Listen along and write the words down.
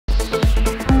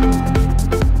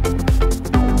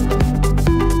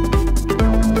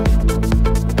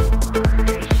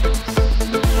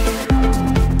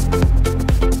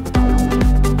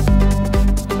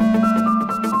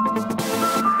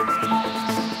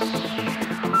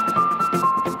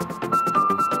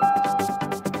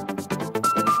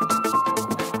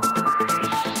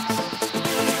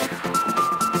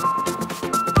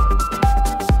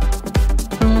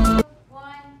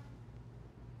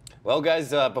Well, guys,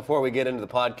 before we get into the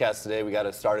podcast today, we got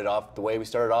to start it off the way we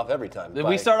started off every time.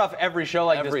 We start off every show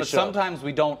like this, but show. sometimes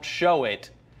we don't show it,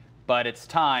 but it's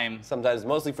time. Sometimes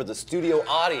mostly for the studio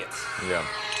audience. Yeah.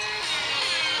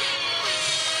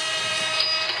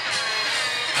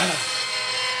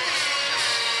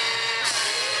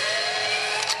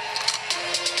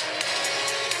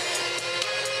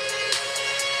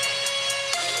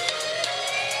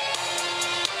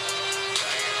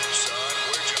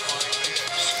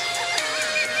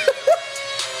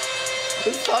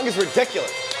 This song is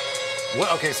ridiculous.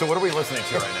 What, okay, so what are we listening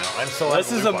to right now? I'm so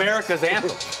This is America's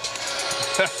anthem.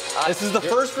 This is the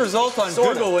first result on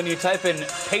Google when you type in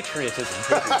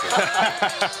patriotism.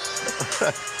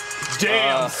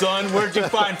 Damn, son, where'd you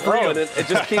find Oh, freedom? and it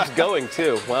just keeps going,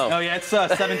 too. Wow. Oh, yeah, it's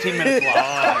 17 minutes long.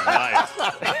 Oh,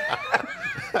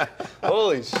 nice.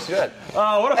 Holy shit.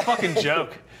 Oh, what a fucking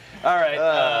joke. All right.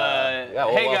 Yeah,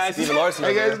 well, hey, guys. Steven Larson. How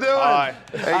you guys doing? Hi.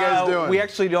 How you guys doing? We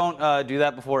actually don't do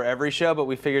that before every show, but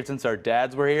we figured since our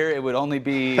dads were here, it would only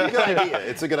be Good idea.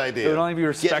 It's a good idea. it would only be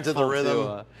respectful Get into the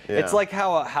rhythm. It's like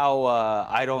how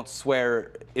I don't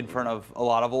swear in front of a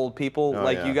lot of old people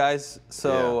like you guys.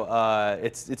 So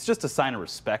it's just a sign of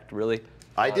respect, really.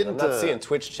 I didn't. I'm not seeing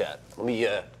Twitch chat. Let me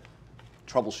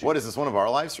troubleshoot. What is this? One of our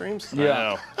live streams?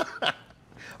 Yeah.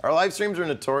 Our live streams are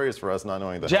notorious for us not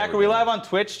knowing that. Jack, are we live on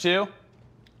Twitch too?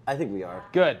 I think we are.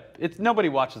 Good. Nobody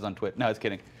watches on Twitch. No, it's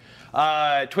kidding.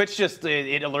 Twitch just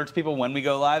it alerts people when we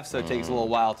go live, so it takes a little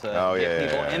while to get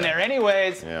people in there.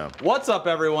 Anyways, what's up,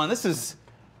 everyone? This is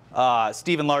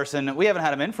Steven Larson. We haven't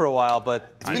had him in for a while,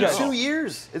 but It's been 2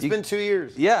 years. It's been 2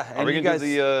 years. Yeah, Are we you going guys, to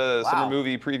do the summer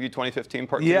movie preview 2015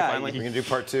 part 2 finally? We're gonna do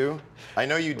part 2. I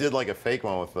know you did like a fake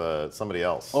one with somebody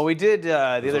else. well, we did the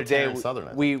other day. Terrence Southern,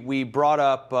 I think. We brought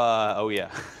up.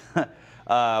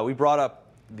 We brought up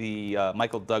the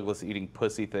Michael Douglas eating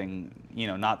pussy thing,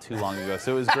 not too long ago.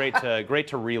 So it was great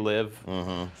to relive.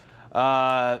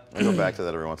 I go back to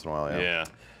that every once in a while. Yeah.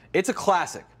 It's a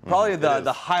classic. Probably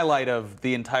the highlight of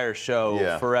the entire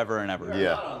show forever and ever.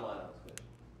 Yeah.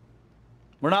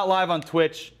 We're not live on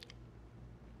Twitch.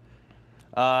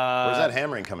 Where's that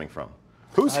hammering coming from?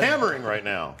 Who's hammering right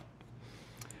now?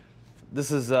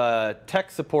 This is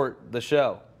tech support the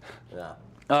show. Yeah.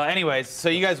 Anyways, so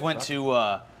you guys went to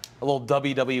a little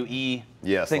WWE thing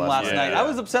last last night. night. I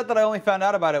was upset that I only found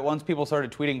out about it once people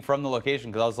started tweeting from the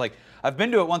location, because I was like, I've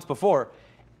been to it once before,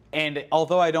 and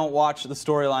although I don't watch the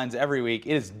storylines every week,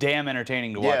 it is damn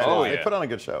entertaining to watch. They put on a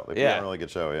good show. They put on a really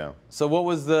good show. Yeah. So what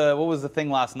was the thing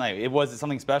last night? Was it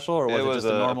something special, or was it just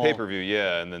a normal pay-per-view?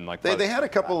 Yeah, and then like They had a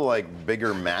couple of like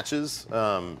bigger matches.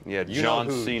 Yeah, you John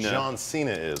know who Cena. John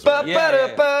Cena is. Well,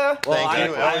 Thank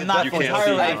you. I'm not You can't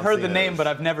entirely. see I've heard the Cena name, is. but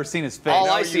I've never seen his face. All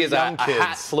No, I you see is a young hat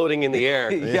kids. floating in the air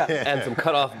and some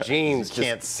cut-off jeans You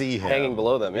can't see him. hanging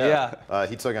below them. Yeah.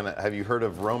 He took on. Have you heard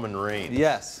of Roman Reigns?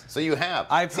 Yes. So you have.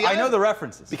 I know the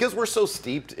references. Because we're so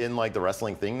steeped in like the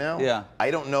wrestling thing now. Yeah. I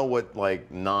don't know what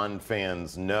like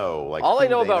non-fans know. Like All I who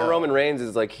know they about Roman Reigns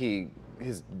is like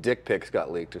his dick pics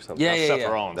got leaked or something. Yeah, Seth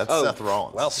Rollins. That's Seth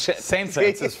Rollins. Well, shit. Same thing.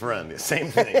 It's his friend. Same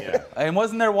thing. Yeah. And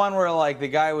wasn't there one where like the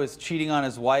guy was cheating on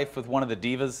his wife with one of the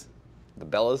divas? The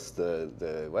Bellas,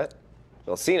 the what?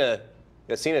 Well, Cena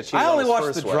cheated I on only his watched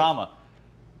first the wife, drama.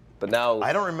 But now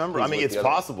I don't remember. I he's mean, with it's the other-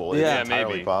 possible. Yeah, It's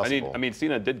entirely maybe. possible. I mean,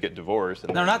 Cena did get divorced.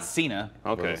 And No, not Cena.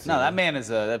 Okay. No, that man is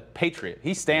a patriot.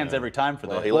 He stands every time for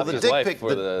that. he Well, left the his dick wife pic,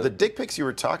 for the dick pics you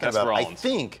were talking That's about, I Rollins.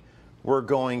 think, were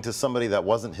going to somebody that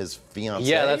wasn't his fiance.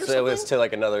 Yeah, or it was something? to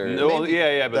like another. No, well, Maybe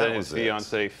yeah, but that then his was it.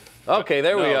 fiance. Okay,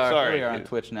 there we are. Sorry. We are on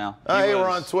Twitch now. Oh, hey, was- we're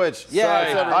on Twitch. Yeah.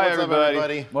 What's up, Hi, what's up,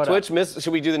 everybody. What Twitch up?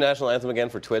 Should we do the national anthem again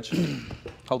for Twitch?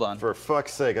 Hold on. For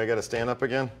fuck's sake, I got to stand up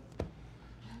again.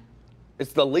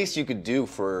 It's the least you could do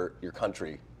for your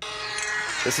country.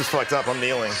 This is fucked up. I'm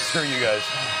kneeling. Screw you guys.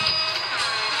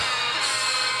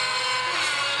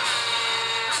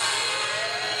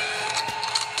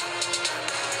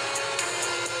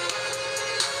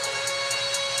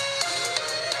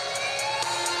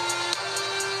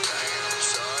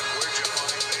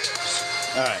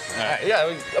 All right.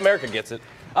 Yeah, America gets it.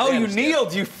 Oh, They you understand.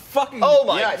 kneeled, you fucking. Oh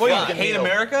my Yeah, I What, you fucking hate kneel.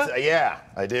 America? Yeah,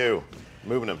 I do.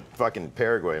 Moving to fucking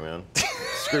Paraguay, man.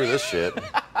 Screw this shit.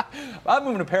 I'm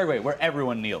moving to Paraguay, where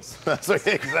everyone kneels. That's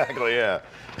exactly, yeah.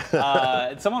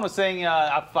 Someone was saying,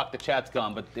 fuck, the chat's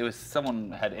gone, but it was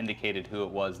someone had indicated who it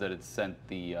was that had sent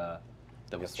the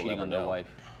that was Guess we'll cheating never on their know. wife.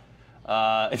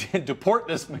 Deport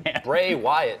this man. Bray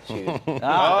Wyatt cheated. There you go.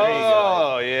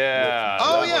 Oh yeah.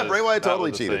 Oh That yeah, was- Bray Wyatt that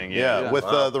totally was the cheated. thing, Yeah, with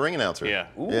the ring announcer. Yeah.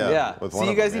 Yeah. with So one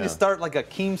you of guys them, need to yeah. start like a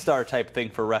Keemstar type thing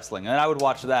for wrestling, and I would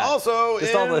watch that. Also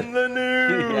Just all in the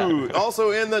news. Yeah.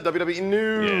 Also in the WWE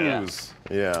news.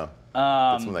 Yeah.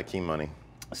 That's some of that key money.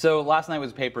 So last night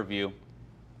was pay-per-view.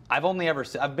 I've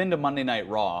been to Monday Night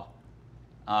Raw.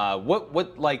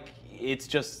 What like it's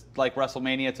just like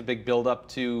WrestleMania. It's a big build-up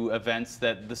to events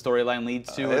that the storyline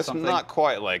leads to, or It's something. not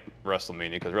quite like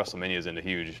WrestleMania because WrestleMania is in a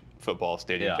huge football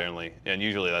stadium Yeah. generally, and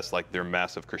usually that's like their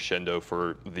massive crescendo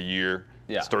for the year.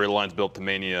 Yeah. Storylines built to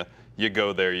Mania. You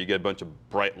go there, you get a bunch of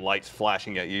bright lights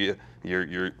flashing at you.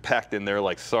 You're packed in there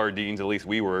like sardines. At least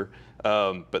we were.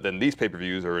 But then these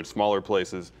pay-per-views are in smaller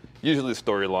places. Usually the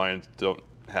storylines don't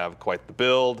have quite the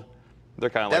build. They're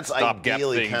kind of like That's stopgap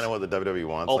ideally things. kind of what the WWE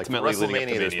wants. Ultimately like leading up to WrestleMania,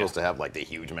 they're Mania. supposed to have like the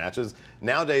huge matches.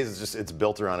 Nowadays, it's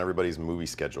built around everybody's movie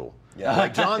schedule. Yeah.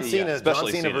 Like John Cena, John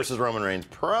especially Cena Cena. versus Roman Reigns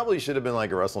probably should have been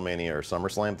like a WrestleMania or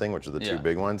SummerSlam thing, which are the two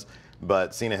big ones.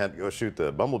 But Cena had to go shoot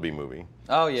the Bumblebee movie.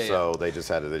 Oh, yeah, So they just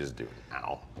do it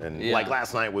now. And Yeah. like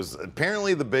last night was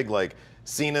apparently the big like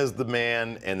Cena's the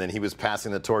man, and then he was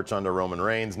passing the torch on to Roman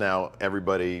Reigns. Now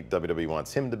everybody WWE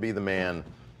wants him to be the man.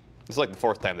 It's like the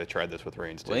fourth time they tried this with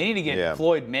Reigns too. Well, you need to get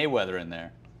Floyd Mayweather in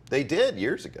there They did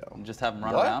years ago. and just have him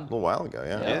run A around. little while ago,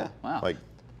 yeah. Yeah. Wow. Like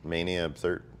Mania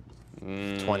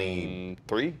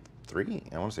 23, 3,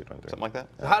 I want to say 23. something like that.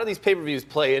 How do these pay-per-views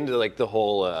play into like the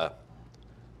whole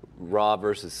Raw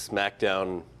versus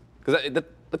SmackDown? Because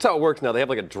that's how it works now. They have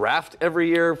like a draft every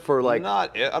year for like. I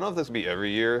don't know if this would be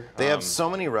every year. They have so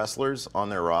many wrestlers on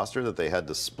their roster that they had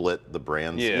to split the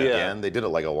brands Yeah. again. They did it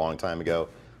like a long time ago,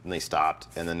 and they stopped.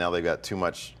 And then now they've got too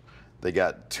much. They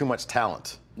got too much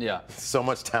talent. Yeah. So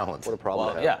much talent. What a problem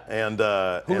Well, to have. yeah. And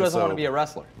Who and doesn't want so- to be a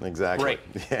wrestler? Exactly.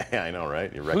 Great. Yeah, I know,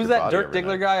 right? You wreck Who's your that body Dirk every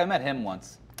Diggler night. guy? I met him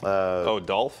once. Oh,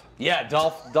 Dolph Yeah,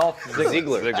 Dolph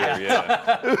Ziggler. Ziggler.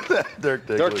 Yeah. Dirk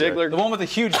Diggler. Dirk yeah. Diggler. The one with the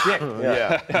huge dick.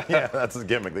 Yeah, yeah, that's his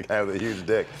gimmick. The guy with the huge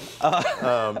dick.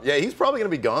 Yeah, he's probably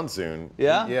gonna be gone soon.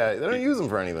 Yeah? Yeah, they don't use him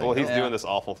for anything. Well, he's Yeah. doing this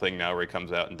awful thing now where he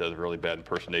comes out and does really bad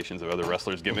impersonations of other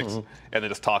wrestlers' gimmicks, and then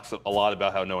just talks a lot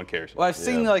about how no one cares. Well, I've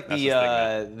seen like That's his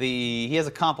thing he has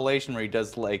a compilation where he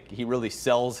does like he really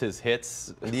sells his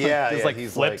hits. Yeah, Does yeah, like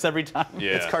he's flips like- every time.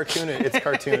 Yeah. It's cartoonish. It's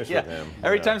cartoonish Yeah. with him.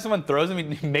 Every Yeah. time someone throws him,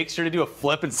 he makes sure to do a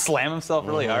flip and slam himself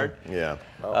really hard. Yeah.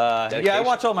 Yeah, I Dedication.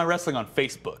 watch all my wrestling on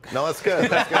Facebook. No, that's good.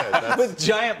 That's good. That's, With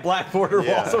giant black border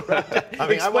Yeah. walls around it, I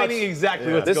mean, I explaining watch- exactly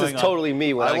yeah. what's This going is on. totally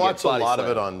me when I I get watch a body lot of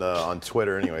it slammed. on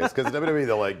Twitter, anyways, because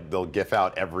WWE they'll gif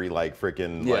out every like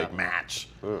freaking Yeah. like match,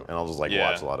 and I'll just like Yeah.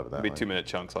 watch a lot of it that It'd be way. 2-minute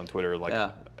chunks on Twitter, like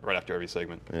Yeah. right after every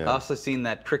segment. Yeah. I also seen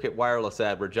that Cricket Wireless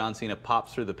ad where John Cena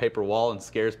pops through the paper wall and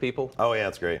scares people. Oh yeah,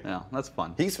 that's great. Yeah, that's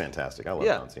fun. He's fantastic. I love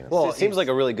Yeah. John Cena. Well, He's- he seems like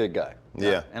a really good guy.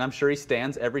 yeah. And I'm sure he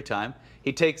stands every time.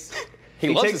 He takes He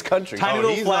loves takes his country. tiny Oh,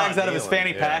 little he's flags not out of his kneeling,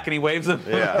 fanny yeah. pack and he waves them.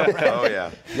 Yeah. Oh yeah.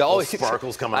 You always,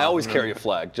 sparkles coming I out always from carry a him.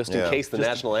 flag just Yeah. in case the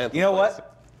national anthem. You know plays.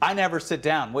 what? I never sit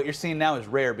down. What you're seeing now is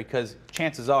rare because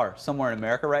chances are, somewhere in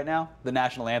America right now, the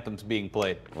national anthem's being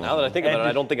played. Now that I think about And it,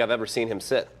 I don't think I've ever seen him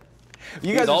sit.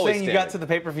 You guys He's are always saying you got standing. to the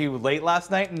pay-per-view late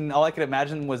last night, and all I could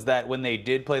imagine was that when they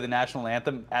did play the national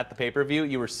anthem at the pay-per-view,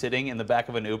 you were sitting in the back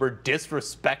of an Uber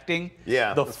disrespecting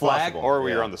Yeah, the that's flag. possible. Or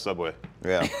we were Yeah. on the subway.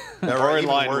 Yeah. Or in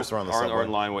line, worse, we're on the subway. or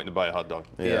in line waiting to buy a hot dog.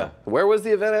 Yeah. Where was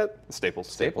the event at? Staples.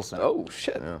 Staples Center. Oh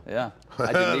shit! Yeah. I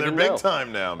didn't They're even big know.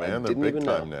 time now, man. They're didn't big even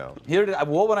time know. now.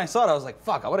 Well, when I saw it, I was like,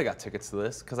 "Fuck! I would have got tickets to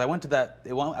this." Because I went to that.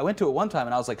 I went to it one time,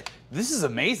 and I was like, "This is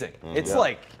amazing." It's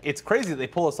like it's crazy that they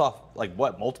pull us off like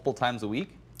what multiple times a week.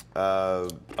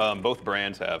 Both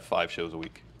brands have 5 shows a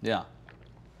week. Yeah.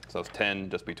 So it's 10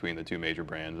 just between the two major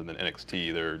brands, and then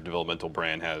NXT, their developmental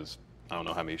brand, has I don't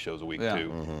know how many shows a week Yeah.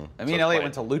 too. I mean, So Elliot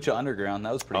it's went to Lucha Underground.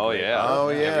 That was pretty. Oh great. yeah. Oh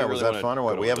we yeah, really was that wanna fun or go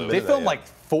what? to We one of haven't those. They been filmed that like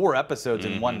 4 episodes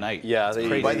in one night. Yeah, It's they-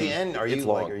 crazy. By the end, are you It's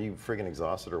like long. are you freaking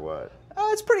exhausted or what?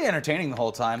 It's pretty entertaining the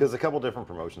whole time. Because a couple different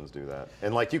promotions do that,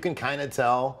 and like you can kind of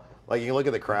tell. Like you can look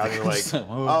at the crowd and you're like,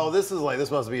 oh, this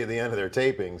must be at the end of their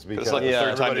tapings because It's like the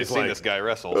third time they've everybody's seen like, this guy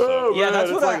wrestle. "Oh, So. Yeah, man, that's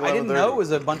it's what like I didn't 11:30." know it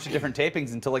was a bunch of different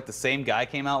tapings until like the same guy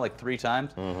came out like 3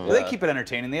 times. They keep it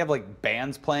entertaining. They have like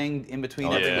bands playing in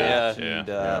between every yeah, match. yeah, And,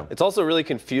 yeah. It's also really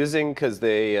confusing because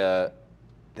they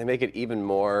make it even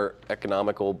more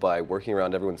economical by working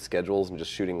around everyone's schedules and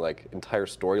just shooting like entire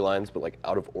storylines, but like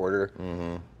out of order.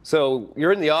 So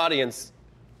you're in the audience.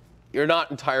 You're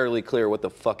not entirely clear what the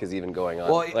fuck is even going on.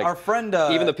 Well, Like, our friend,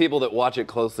 even the people that watch it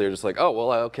closely are just like, oh,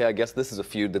 well, okay, I guess this is a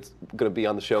feud that's going to be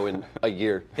on the show in a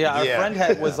year. yeah, our Yeah.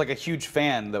 friend was like a huge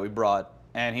fan that we brought,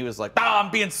 and he was like, "Ah,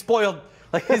 I'm being spoiled."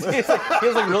 Like he was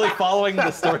like really following the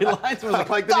storylines. Was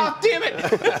like, "Oh, damn it!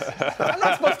 I'm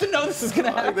not supposed to know this is gonna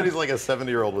I think happen." that he's like a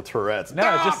 70-year-old with Tourette's. No,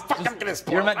 just I'm gonna you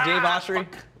spoil ever met it. Dave Oshry?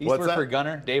 He used What's to work that? for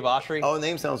Gunner. Dave Oshry. Oh, the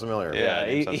name sounds familiar. Yeah.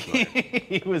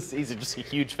 He's just a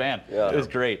huge fan. Yeah. It was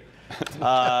great.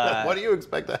 What do you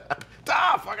expect to happen?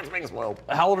 Fucking being spoiled.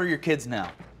 How old are your kids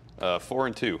now? 4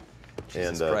 and 2.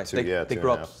 Jesus Christ. They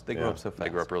grow up so fast. They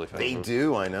grow up really fast. They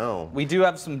do, I know. We do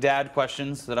have some dad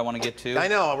questions that I want to get to. I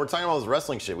know, we're talking about this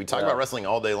wrestling shit. We talk about wrestling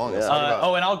all day long. And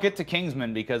I'll get to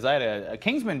Kingsman because I had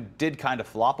Kingsman did kind of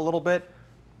flop a little bit.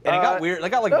 And it got weird. It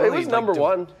got like no, really, it was number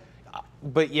one.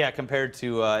 But yeah, compared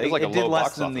to it did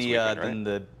less than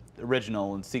the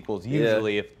original and sequels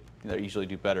usually if they usually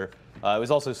do better. It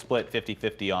was also split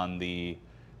 50-50 on the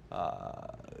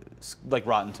like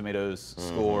Rotten Tomatoes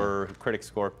score, critic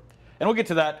score. And we'll get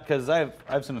to that because I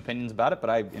have some opinions about it, but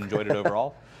I enjoyed it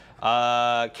overall.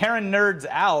 Karen Nerds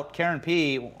Out, Karen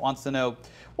P wants to know,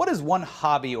 what is one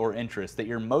hobby or interest that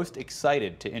you're most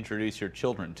excited to introduce your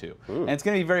children to? And it's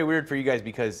going to be very weird for you guys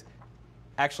because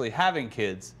actually having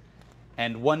kids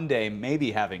and one day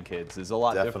maybe having kids is a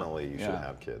lot different. Definitely you should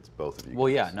have kids, both of you. Well,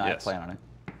 yeah, no, I plan on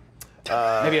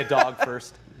it. Maybe a dog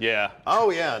first. Yeah.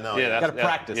 Oh, yeah, no. Yeah, got to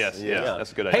practice. Yes,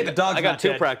 that's a good idea. Hey, the dog's I got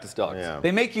 2 practice dogs. Yeah.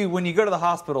 They make you, when you go to the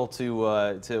hospital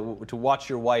to watch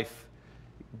your wife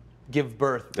give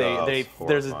birth,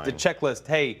 there's the checklist.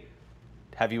 Hey,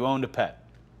 have you owned a pet?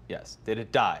 Yes. Did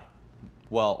it die?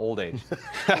 Well, old age.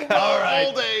 All right.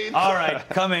 Old age. All right,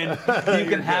 come in. You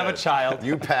can have a child.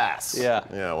 You pass. Yeah.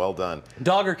 Yeah, well done.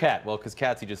 Dog or cat? Well, because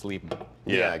cats, you just leave them.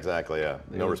 Yeah, exactly, yeah.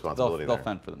 No responsibility They'll there.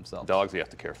 fend for themselves. Dogs you have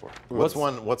to care for. What's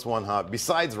one hobby,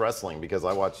 besides wrestling, because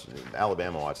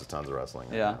Alabama watches tons of wrestling.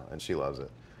 Yeah. And she loves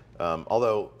it.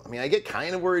 Although, I mean, I get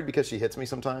kind of worried because she hits me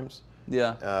sometimes.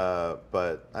 Yeah.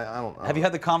 But I don't. Have you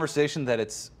had the conversation that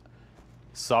it's,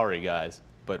 sorry guys,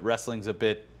 but wrestling's a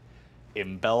bit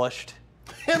embellished?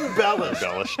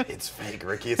 Embellished. It's fake,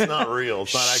 Ricky. It's not real.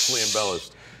 It's not actually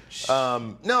embellished.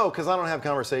 No, because I don't have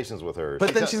conversations with her.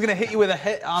 But then she's gonna hit you with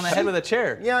on the head with a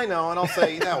chair. Yeah, I know, and I'll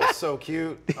say that was so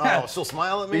cute. Yeah. Oh, she'll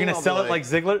smile at me. You're gonna sell it like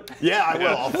Ziggler? Yeah, I will.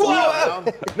 I'll fly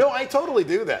around. No, I totally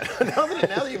do that. now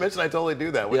that you mention, I totally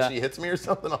do that. When she hits me or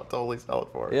something, I'll totally sell it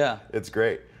for her. Yeah, it's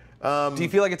great. Do you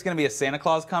feel like it's gonna be a Santa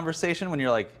Claus conversation when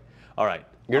you're like, all right,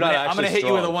 I'm gonna hit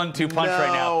you with a 1-2 punch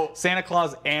right now. Santa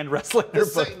Claus and wrestling.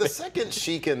 The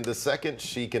second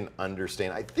she can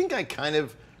understand. I think I kind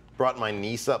of brought my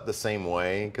niece up the same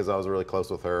way because I was really close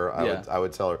with her. I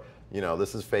would tell her, you know,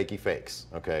 this is fakey fakes.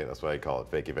 Okay, that's what I call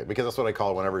it, fakey fake. Because that's what I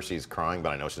call it whenever she's crying, but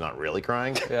I know she's not really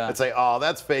crying. Yeah. I'd say, oh,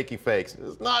 that's fakey fakes.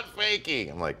 It's not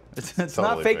fakey. I'm like, it's totally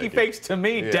not fakey fakes to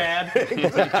me, Dad.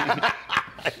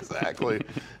 Exactly.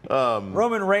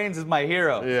 Roman Reigns is my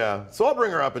hero. Yeah. So I'll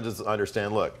bring her up and just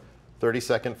understand, look,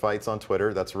 30-second fights on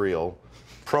Twitter, that's real.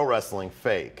 Pro wrestling,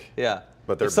 fake. Yeah.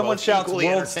 But they're if someone both shouts equally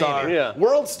World Star.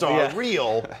 World Star,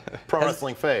 real. Pro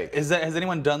wrestling, fake. Has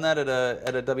anyone done that at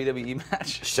a WWE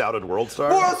match? Shouted World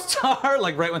Star? World Star!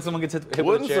 Like right when someone gets hit with a chair?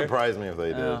 Wouldn't surprise me if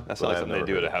they did. That's like something they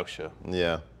do at a house show.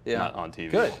 Yeah. Not on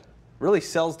TV. Good. Really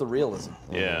sells the realism.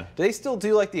 Yeah. Do they still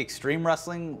do like the extreme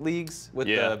wrestling leagues with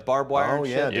the barbed wire and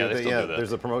shit? Yeah, they still do that.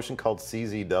 There's a promotion called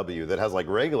CZW that has like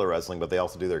regular wrestling, but they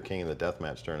also do their King of the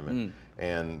Deathmatch tournament.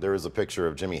 And there is a picture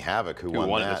of Jimmy Havoc who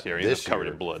won that this year. He's covered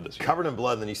in blood this year. Covered in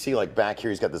blood, and then you see like back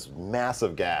here, he's got this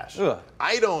massive gash. Ugh.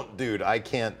 I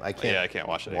can't. Yeah, I can't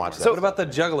watch it anymore. So what about the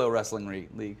Juggalo Wrestling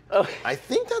League? I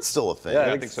think that's still a thing.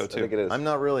 Yeah, I think so too. I think it is. I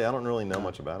don't really know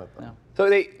much about it though. No. So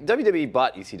WWE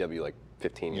bought ECW like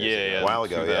 15 years ago. A while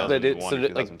ago, yeah.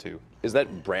 2002. Is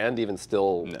that brand even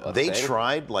still a They thing?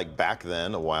 tried, like back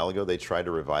then, a while ago, they tried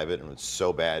to revive it, and it was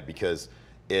so bad because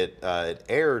it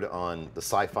aired on the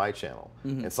Sci-Fi Channel.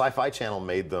 And Sci-Fi Channel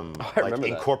made them like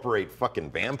incorporate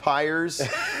fucking vampires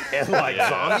and like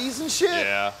zombies and shit.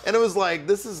 Yeah. And it was like,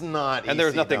 this is not And there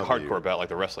was nothing hardcore about like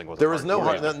the wrestling wasn't There was no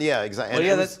hardcore. yeah, exactly.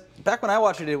 Well, back when I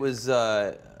watched it, it was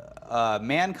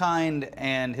Mankind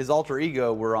and his alter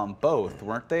ego were on both,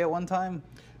 weren't they at one time?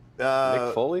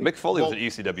 Mick Foley? Mick Foley was at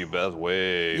ECW, but that was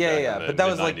way back in the but that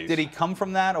was like, mid-90s. did he come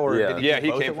from that or did he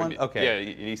do both came at one? from Okay.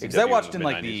 Yeah, ECW because I watched in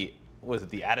was like mid-90s. was it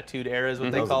the Attitude Era is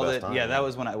what they That was called the it? best time, Yeah, that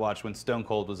was when I watched when Stone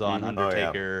Cold was on,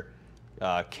 Undertaker,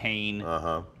 Kane. The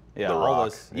all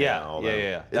Rock. those. Yeah.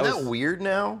 Isn't that weird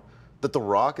now? That The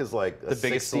Rock is like a the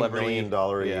biggest $60 celebrity million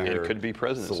a year. And could be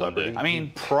president celebrity. someday. I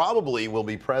mean, probably will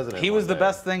be president. he was the one day.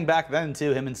 best thing back then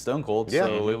too, him and Stone Cold. Yeah.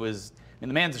 So it was. I mean,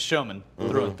 the man's a showman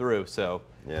through and through. So.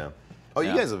 Yeah. Oh,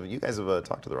 you guys have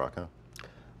talked to The Rock, huh?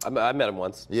 I met him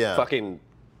once. Yeah. Fucking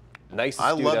nice.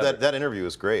 I dude love ever. that interview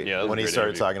was great. Yeah, that was when a he great started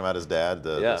interview. talking about his dad,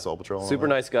 the Soul Patrol. and Super all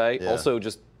that. nice guy. Yeah. Also,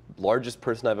 just largest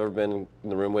person I've ever been in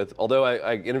the room with. Although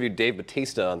I interviewed Dave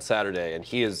Bautista on Saturday, and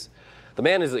the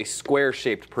man is a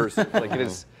square-shaped person. Like it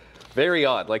is very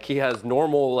odd. Like he has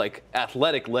normal, like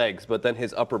athletic legs, but then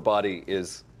his upper body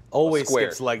is Always square.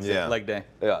 skips leg day.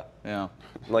 Yeah. Yeah.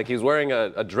 Like he's wearing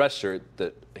a dress shirt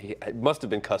that it must have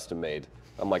been custom made.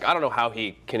 I'm like, I don't know how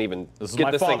he can even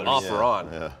get this thing off or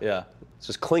on. Yeah. It's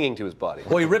just clinging to his body.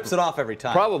 Well, he rips it off every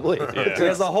time. Probably. Yeah. He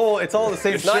has the whole. It's all the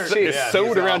same shirt. It's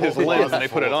sewed around his limbs, and they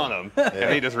put it on him,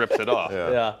 and he just rips it off.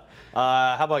 Yeah.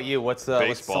 How about you? What's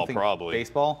Baseball, probably.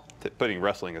 Baseball? Putting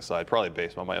wrestling aside, probably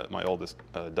baseball. My oldest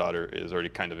daughter is already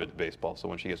kind of into baseball, so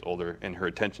when she gets older and her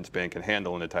attention span can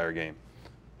handle an entire game,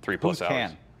 3+ hours.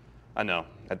 Can? I know.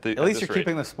 At least you're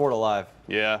keeping the sport alive.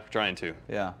 Yeah, trying to.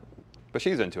 Yeah. But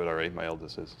she's into it already. My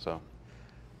eldest is. So.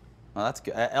 Well, that's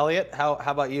good. Elliot, how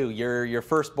about you? Your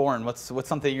firstborn. What's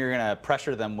something you're gonna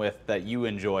pressure them with that you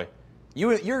enjoy?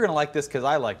 You're gonna like this because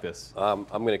I like this. I'm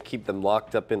gonna keep them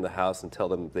locked up in the house and tell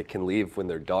them they can leave when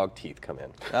their dog teeth come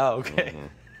in. Oh, okay.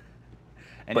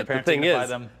 And But your parents the thing are gonna buy is,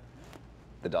 them?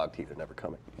 the dog teeth are never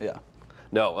coming. Yeah.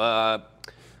 No, I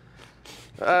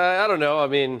don't know. I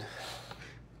mean,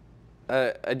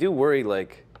 I do worry.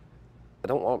 Like, I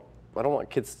don't want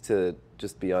kids to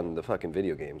just be on the fucking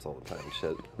video games all the time. And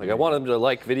shit. Like, I want them to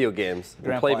like video games and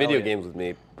Grandpa play video Elliot. games with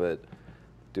me, but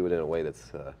do it in a way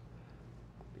that's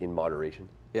in moderation.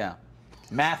 Yeah.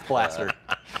 Math blaster.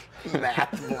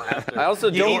 Math blaster. I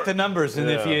also You don't. eat the numbers, and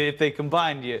if they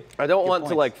combine, you. I don't get want to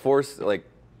points. like force like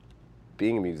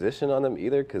being a musician on them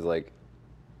either, because like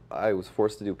I was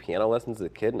forced to do piano lessons as a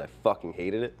kid and I fucking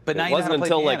hated it. But now it you know how wasn't to play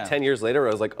until like piano. 10 years later where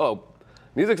I was like, oh,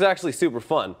 music's actually super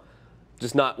fun,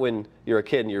 just not when you're a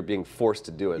kid and you're being forced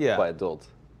to do it Yeah. by adults.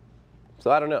 So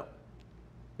I don't know.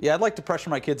 Yeah, I'd like to pressure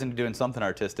my kids into doing something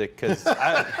artistic because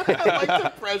I like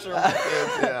to pressure my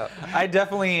kids. Yeah. I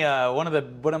definitely one of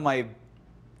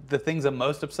the things I'm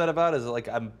most upset about is like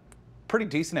I'm pretty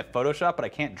decent at Photoshop, but I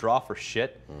can't draw for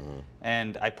shit.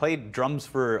 And I played drums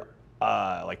for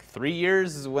like 3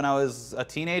 years when I was a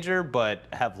teenager, but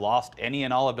have lost any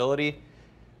and all ability.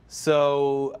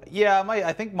 So yeah,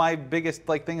 I think my biggest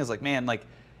like thing is like, man, like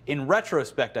in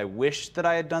retrospect, I wish that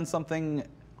I had done something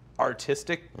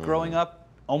artistic growing up,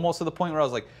 almost to the point where I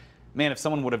was like, man, if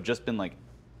someone would have just been like,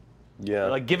 Yeah.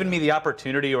 like given me the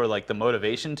opportunity or like the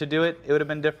motivation to do it, it would have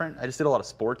been different. I just did a lot of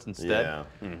sports instead. Yeah.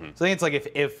 So I think it's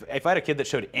like if I had a kid that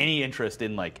showed any interest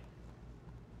in like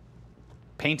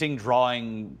painting,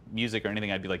 drawing, music, or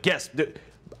anything, I'd be like, yes,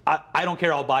 I don't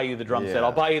care. I'll buy you the drum set.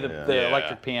 I'll buy you the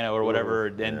electric piano or whatever,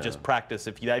 and just practice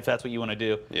if that's what you want to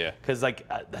do. Yeah. Because like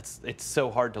it's so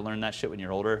hard to learn that shit when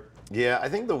you're older. Yeah, I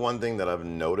think the one thing that I've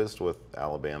noticed with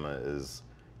Alabama is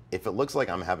if it looks like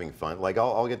I'm having fun, like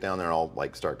I'll get down there and I'll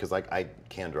like start, because like I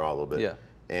can draw a little bit. Yeah.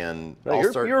 And No, I'll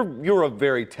you're, start. you're a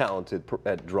very talented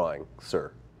at drawing,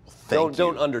 sir. Thank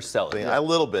Don't you. undersell it. A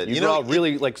little bit. You You draw know,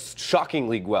 really like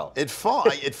shockingly well. you fall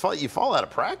out of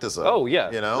practice. Though. Oh,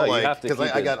 yeah. You know, No, you like have to because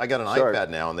keep I got an sharp. iPad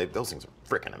now, and those things are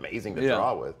freaking amazing to Yeah.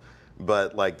 draw with.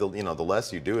 But like the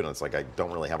less you do it, it's like I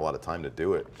don't really have a lot of time to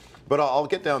do it. But I'll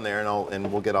get down there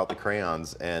and we'll get out the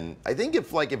crayons. And I think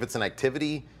if it's an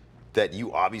activity that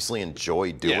you obviously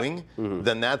enjoy doing,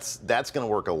 then that's going to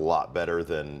work a lot better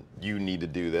than you need to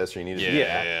do this or you need to do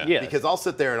that. Yeah. Because I'll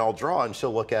sit there and I'll draw and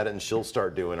she'll look at it and she'll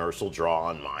start doing, or she'll draw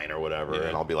on mine or whatever,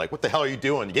 and I'll be like, "What the hell are you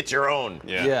doing? Get your own."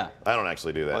 Yeah. I don't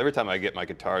actually do that. Well, every time I get my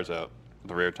guitars out,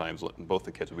 the rare times, both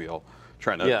the kids will be all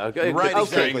trying to Yeah, okay. Right,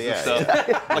 Okay. exactly. strings Yeah, and stuff.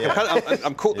 yeah. Like,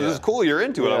 I'm cool. This is cool. You're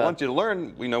into it. Yeah. I want you to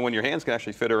learn. When your hands can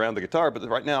actually fit around the guitar. But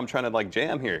right now, I'm trying to like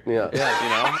jam here. Yeah.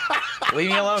 Leave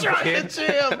me alone, kid.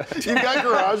 Jam. You got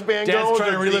GarageBand Dad's going.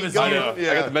 trying to the relive beat his going. youth.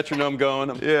 I got the metronome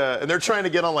going. Yeah, and they're trying to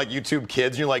get on like YouTube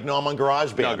Kids. And you're like, no, I'm on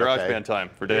GarageBand. No, GarageBand okay. time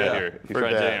for Dad Yeah, here. He's for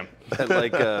trying to Dad. jam. At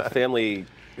like family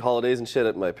holidays and shit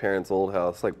at my parents' old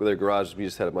house, like with their garage, we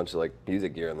just had a bunch of like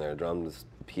music gear in there, drums,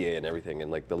 PA, and everything. And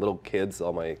like the little kids,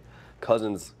 all my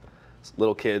cousins,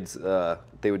 little kids,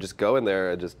 they would just go in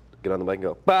there and just get on the mic and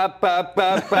go ba ba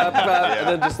ba ba ba, and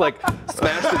then just like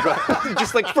smash the drum,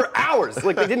 just like for hours.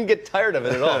 Like they didn't get tired of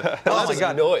it at all. Oh my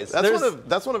God. Noise.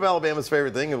 That's one of Alabama's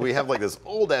favorite things. We have like this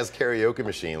old ass karaoke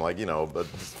machine, like a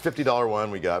 $50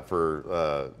 one we got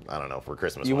for I don't know, for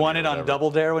Christmas. You one won year it or on whatever. Double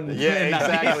Dare when Yeah,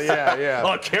 exactly. Yeah.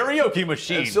 A karaoke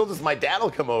machine. And my dad will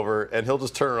come over and he'll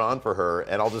just turn it on for her,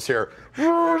 and I'll just hear, and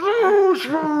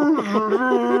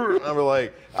I'm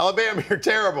like, Alabama, you're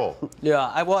terrible.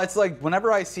 Yeah, well, it's like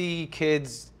whenever I see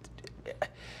kids,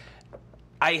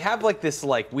 I have like this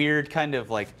like weird kind of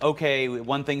like, okay,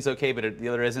 one thing's okay, but the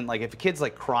other isn't. Like if a kid's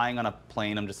like crying on a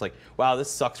plane, I'm just like, wow,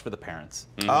 this sucks for the parents.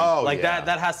 Oh, Like yeah.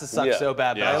 that has to suck Yeah. so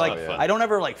bad. But Yeah, I it's like not fun. I don't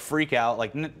ever like freak out.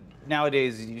 Like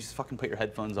nowadays, you just fucking put your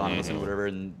headphones on and listen to whatever,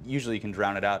 and usually you can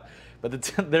drown it out. But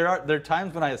there are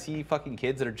times when I see fucking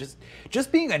kids that are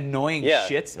just being annoying Yeah.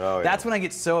 shits. Oh, yeah. That's when I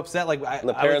get so upset. Like And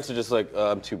the parents are just like,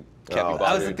 I'm too. Can't be Oh, bothered.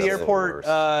 I was at the That's the airport,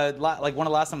 worst. like one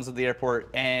of the last times I was at the airport,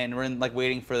 and we're in, like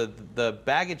waiting for the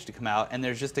baggage to come out, and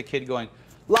there's just a kid going,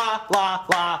 la la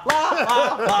la la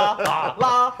la la la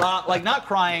la la, like not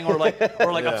crying or like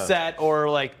upset or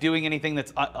like doing anything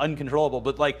that's uncontrollable,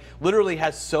 but like literally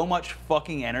has so much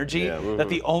fucking energy that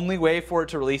the only way for it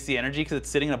to release the energy, because it's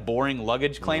sitting in a boring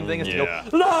luggage claim thing, is to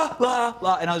go la la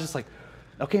la. And I was just like,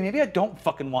 okay, maybe I don't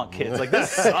fucking want kids. Like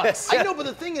this sucks. I know, but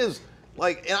the thing is,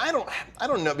 like, and I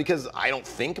don't know, because I don't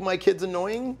think my kid's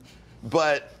annoying,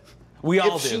 but. We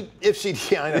all do. If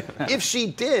she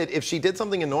did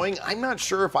something annoying, I'm not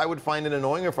sure if I would find it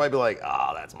annoying or if I'd be like,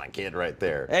 oh, that's my kid right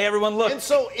there. Hey, everyone, look. And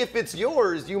so if it's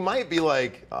yours, you might be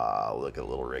like, oh, look at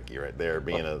little Ricky right there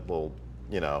being a little,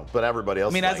 but everybody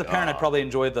else. I mean, as a parent, I'd probably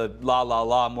enjoy the la la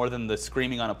la more than the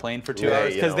screaming on a plane for 2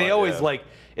 hours, because they always like,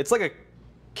 it's like a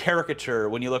caricature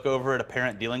when you look over at a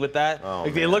parent dealing with that. Oh,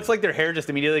 like, it looks like their hair just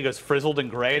immediately goes frizzled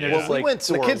and gray, and they're just like, we went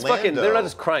to the kids Orlando. they're not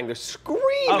just crying, they're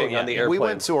screaming on the airplane. We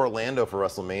went to Orlando for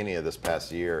WrestleMania this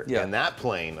past year, Yeah. and that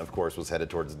plane, of course, was headed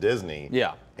towards Disney.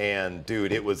 Yeah. And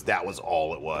dude, that was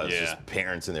all it was. Yeah. Just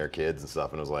parents and their kids and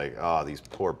stuff. And it was like, oh, these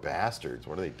poor bastards.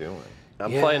 What are they doing?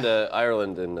 I'm flying to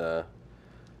Ireland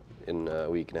in a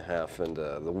week and a half, and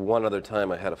the one other time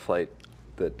I had a flight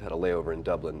that had a layover in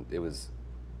Dublin,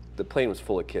 the plane was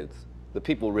full of kids. The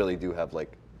people really do have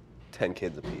like 10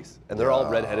 kids apiece, and they're all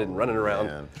redheaded and running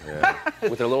around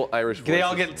with their little Irish voices. they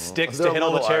all get sticks to hit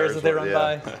all the chairs that they run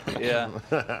by. Yeah.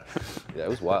 Yeah, it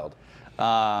was wild.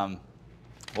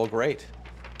 Well, great.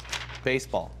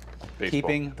 Baseball.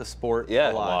 Keeping the sport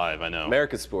alive. I know.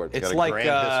 America's sport. It's like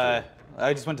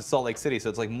I just went to Salt Lake City, so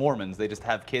it's like Mormons. They just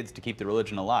have kids to keep the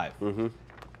religion alive.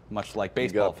 Much like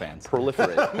baseball fans.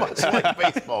 Proliferate. Much like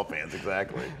baseball fans,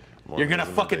 exactly. You're gonna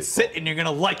fucking sit and you're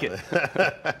gonna like it.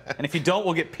 And if you don't,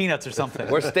 we'll get peanuts or something.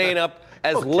 We're staying up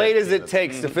as late as it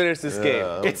takes to finish this game.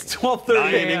 It's 12:30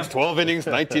 9 a.m. innings, 12 innings,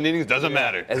 19 innings, doesn't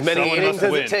matter. As many Someone innings must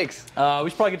as win. it takes. We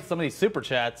should probably get to some of these super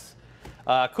chats.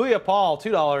 Kuya Paul,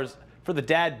 $2 for the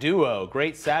Dad Duo.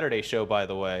 Great Saturday show, by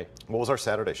the way. What was our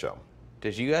Saturday show?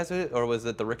 Did you guys do it, or was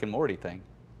it the Rick and Morty thing?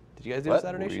 Did you guys do a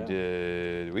Saturday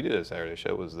show? We did a Saturday show.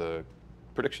 It was the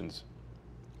predictions.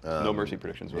 No Mercy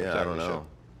predictions. Was Yeah, I Saturday don't know. show.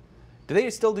 Do they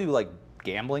still do like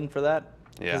gambling for that?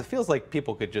 Yeah. Because it feels like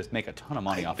people could just make a ton of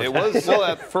money off of It that. was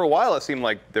well for a while. It seemed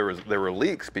like there were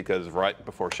leaks because right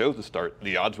before shows would start,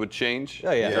 the odds would change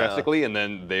drastically, and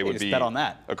then they would just be bet on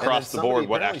that. across the board.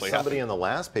 What Apparently actually somebody happened in the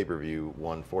last pay-per-view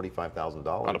won $45,000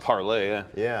 on a parlay? Yeah.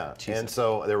 Yeah, and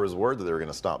so there was word that they were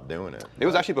going to stop doing it. It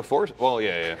was actually before. Well,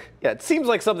 yeah. Yeah, it seems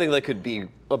like something that could be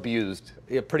abused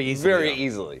Pretty easily. very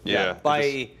easily. Yeah.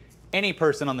 By any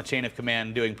person on the chain of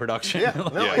command doing production. Yeah,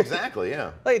 no, exactly,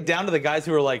 yeah. Like down to the guys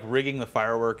who are like rigging the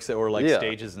fireworks or like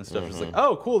stages and stuff. It's like,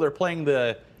 oh, cool, they're playing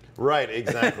the. Right,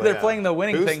 exactly. They're playing the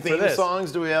winning thing for this. Whose theme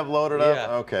songs do we have loaded up?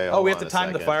 Okay. Oh, we have to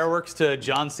time the fireworks to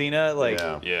John Cena. Like,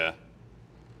 Yeah.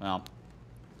 well,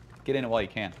 get in it while you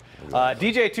can.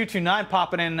 DJ229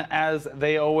 popping in as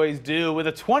they always do with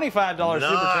a $25 super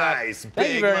chat. Nice,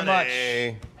 Thank you very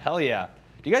money. much. Hell yeah.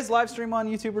 Do you guys live stream on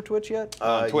YouTube or Twitch yet?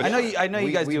 Twitch. I know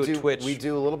you guys do it Twitch. We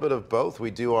do a little bit of both. We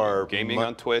do our Gaming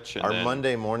on Twitch and our then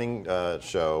Monday morning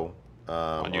show, or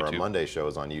YouTube. our Monday show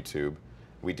is on YouTube.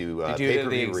 We do Did you do it at the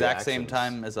pay-per-view exact same reactions.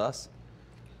 time as us?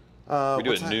 We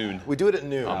do it at noon We do it at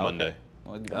noon. on Monday.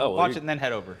 Well, watch it and then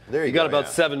head over. There You got about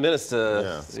 7 minutes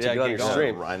to get on your going.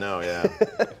 stream. I know, yeah.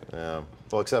 Yeah.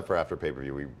 Well, except for after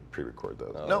pay-per-view, we pre-record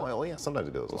those. No, well, yeah, sometimes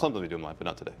we do those. live. Sometimes we do them live, but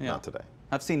not today. Not today.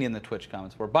 I've seen you in the Twitch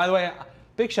comments before. By the way,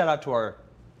 big shout out to our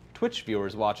Twitch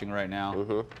viewers watching right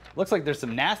now. Looks like there's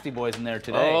some nasty boys in there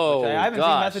today. Oh, I haven't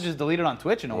gosh. seen messages deleted on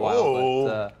Twitch in a while.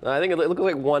 But, I think it looks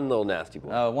like one little nasty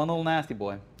boy. one little nasty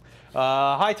boy.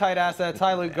 Hi, Tight Assets.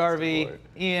 Hi, Luke Garvey. boy.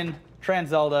 Ian.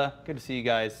 Transzelda. Good to see you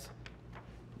guys.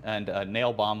 And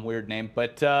Nail Bomb, weird name.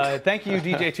 But thank you,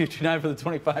 DJ229, for the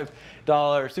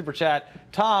 $25 super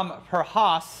chat. Tom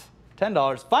Perhaas,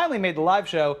 $10. Finally made the live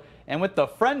show. And with the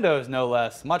friendos, no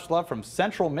less. Much love from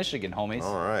Central Michigan, homies.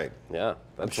 All right. Yeah,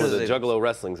 that's sure where the they- Juggalo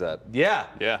Wrestling's at. Yeah.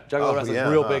 Yeah. Juggalo Oh, Wrestling's yeah,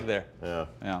 real huh. big there. Yeah.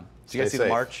 Yeah. Did you guys Stay see the safe.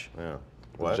 march? Yeah.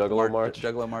 What? Juggalo March?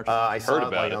 Juggalo March? I saw Heard it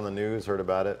about like it. on the news, heard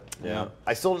about it. Yeah.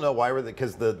 I still don't know why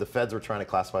because the feds were trying to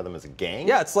classify them as a gang.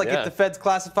 Yeah, it's like Yeah. if the feds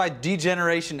classified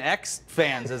Degeneration X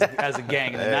fans as a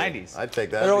gang in the Hey, 90s. I'd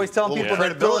take that. They're always telling Little people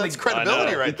they're credibility. throwing That's credibility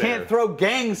I know. right You there. can't throw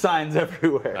gang signs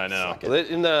everywhere. I know.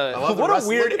 In the I love the What a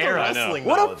wrestling- weird look at the era. wrestling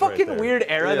What a knowledge right fucking there. weird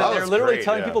era Yeah, that that they're was literally great,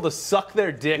 telling yeah. people to suck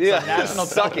their dicks Yeah. on national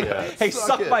Suck television. it. Hey, Suck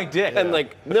suck it. my dick. and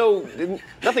like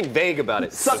nothing vague about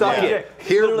it. Suck Suck my it. dick.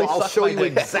 Here, Literally I'll suck show my you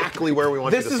dick. exactly where we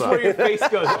want This you to is suck. where your face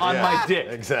goes on Yeah. my dick.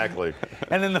 Exactly.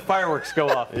 And then the fireworks go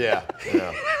off. Yeah.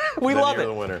 Yeah. We Then love you're it.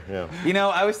 the winner. Yeah. You know,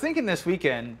 I was thinking this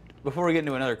weekend, before we get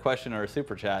into another question or a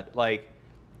super chat, like,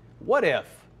 what if,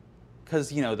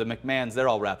 because, you know, the McMahons, they're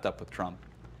all wrapped up with Trump.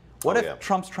 What if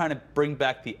Trump's trying to bring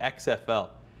back the XFL?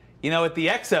 You know, at the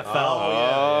XFL,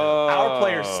 our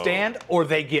players stand or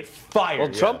they get fired.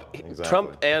 Well,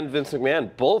 Trump and Vince McMahon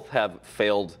both have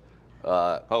failed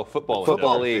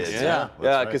football leagues. Yeah,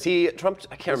 because Trump,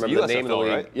 I can't remember the name of the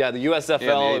league. Right? Yeah, the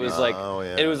USFL.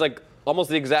 It was like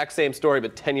almost the exact same story,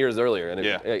 but 10 years earlier, and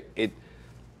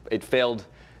it failed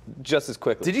just as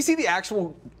quickly. Did you see the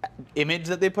actual image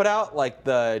that they put out? Like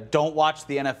the "Don't watch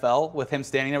the NFL" with him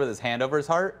standing there with his hand over his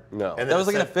heart? No. And that was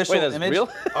like an official image. Real?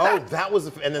 Oh, that was.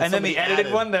 And then the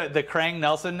edited one, the Krang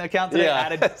Nelson account today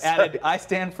added, "I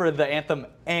stand for the anthem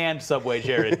and Subway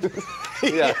Jared."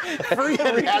 Yeah. Free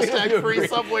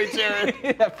Subway Jared.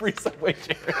 Yeah, free Subway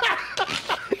Jared.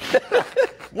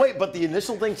 Wait, but the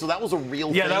initial thing, so that was a real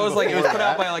thing? Yeah, that was like, it was put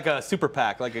out by like a super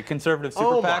PAC, like a conservative super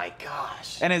PAC. Oh my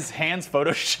gosh. And his hands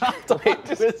photoshopped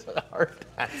onto his heart.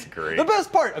 That's great. The best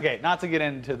part, okay, not to get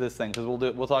into this thing because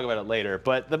we'll talk about it later,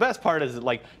 but the best part is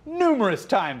like numerous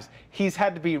times he's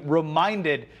had to be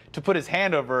reminded to put his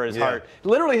hand over his heart.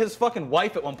 Literally, his fucking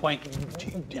wife at one point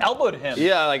elbowed him.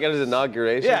 Yeah, like at his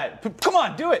inauguration. Yeah, come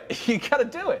on, do it. You gotta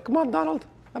do it. Come on, Donald.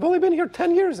 I've only been here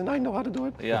 10 years and I know how to do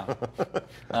it. Yeah.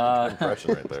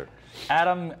 Impression right there.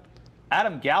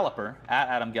 Adam Galloper, at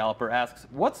Adam Galloper, asks,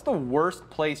 what's the worst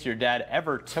place your dad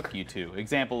ever took you to?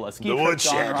 Example, a ski trip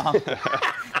gone wrong.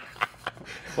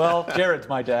 Well, Jared's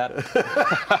my dad.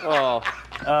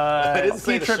 A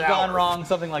ski trip gone wrong,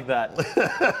 something like that.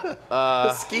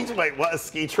 A ski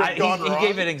trip gone wrong? He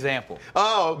gave an example.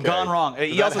 Oh, okay. Gone wrong.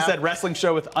 He also said wrestling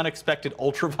show with unexpected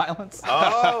ultra violence.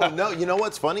 Oh, no. You know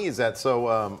what's funny is that,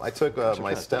 I took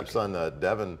my stepson,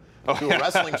 Devin, to a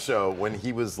wrestling show when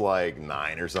he was like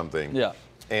 9 or something. Yeah.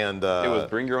 And it was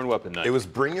Bring Your Own Weapon night. It was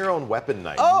Bring Your Own Weapon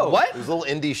night. Oh, what? It was a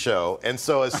little indie show. And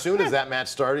so as soon as that match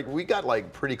started, we got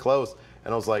like pretty close.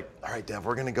 And I was like, all right, Dev,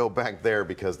 we're going to go back there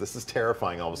because this is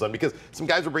terrifying all of a sudden. Because some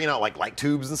guys were bringing out like light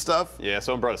tubes and stuff. Yeah,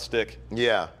 someone brought a stick.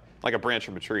 Yeah. Like a branch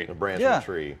from a tree. A branch from a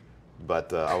tree.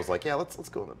 But I was like, yeah, let's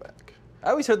go in the back. I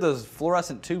always heard those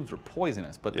fluorescent tubes were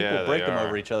poisonous, but people break them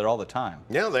over each other all the time.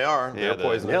 Yeah, they are. They're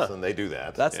poisonous, and they do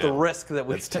that. That's the risk that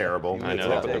we. It's terrible. I know.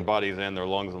 They put their bodies and their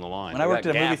lungs on the line. When I worked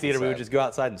at a movie theater, we would just go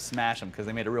outside and smash them because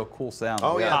they made a real cool sound.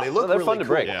 Oh yeah, they look they're really fun to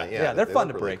break. Cool. Yeah, they're fun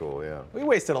to break. Cool, yeah. We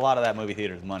wasted a lot of that movie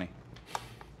theater's money.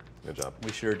 Good job.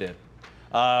 We sure did.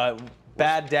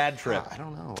 Bad dad trip. I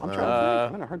don't know. I'm trying to think. I'm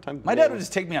having a hard time. My dad would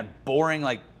just take me on boring,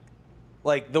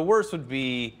 like the worst would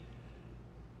be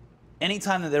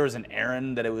anytime that there was an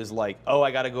errand that it was like, oh,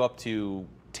 I got to go up to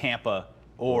Tampa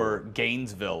or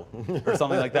Gainesville or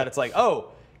something like that. It's like, oh,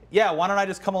 yeah, why don't I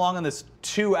just come along on this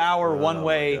 2-hour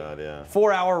one-way,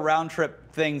 4-hour round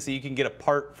trip thing so you can get a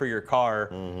part for your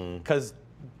car because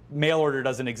mail order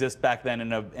doesn't exist back then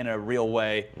in a real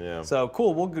way. Yeah. So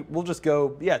cool, we'll just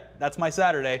go. Yeah, that's my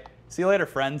Saturday. See you later,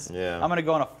 friends. Yeah. I'm gonna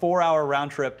go on a 4-hour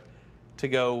round trip to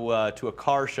go to a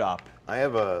car shop. I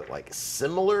have a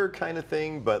similar kind of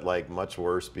thing, but much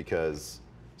worse because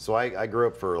I grew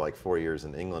up for 4 years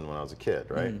in England when I was a kid,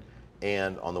 right?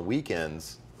 And on the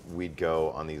weekends we'd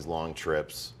go on these long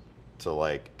trips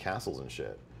to castles and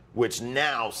shit, which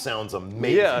now sounds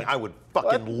amazing. Yeah. I would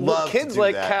fucking love to do kids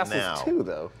like that castles now. too,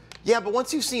 though. Yeah, but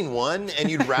once you've seen one and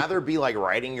you'd rather be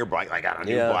riding your bike, on a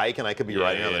new bike, and I could be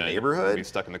riding on the neighborhood. Be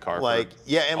stuck in the car.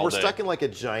 And we're stuck in a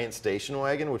giant station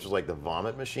wagon, which is the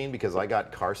vomit machine because I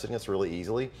got car sickness really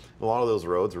easily. A lot of those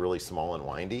roads are really small and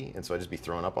windy, and so I'd just be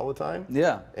throwing up all the time.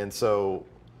 Yeah. And so,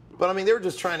 but I mean, they were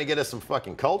just trying to get us some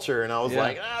fucking culture, and I was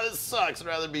like, this sucks. I'd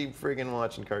rather be freaking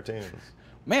watching cartoons.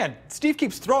 Man, Steve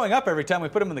keeps throwing up every time we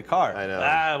put him in the car. I know.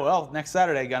 Well, next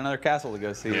Saturday, got another castle to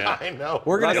go see. Yeah, I know.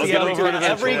 We're going to see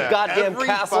every goddamn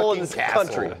castle in this castle.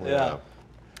 country. Yeah.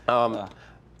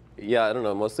 Yeah, I don't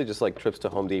know. Mostly just trips to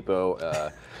Home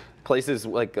Depot. Places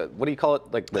what do you call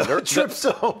it? The trips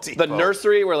to Home Depot. The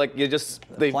nursery where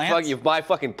you buy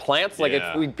fucking plants.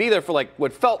 We'd be there for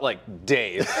what felt like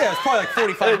days. Yeah, it's probably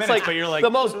 45 minutes, but you're the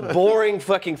most boring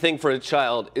fucking thing for a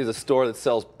child is a store that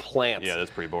sells plants. Yeah, that's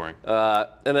pretty boring.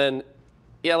 And then,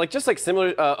 just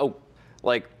similar.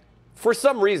 For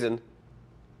some reason,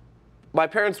 my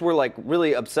parents were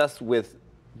really obsessed with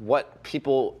what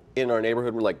people in our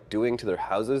neighborhood were doing to their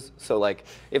houses. So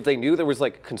if they knew there was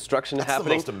construction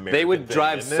happening, they would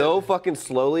drive so fucking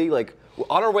slowly. On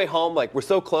our way home, we're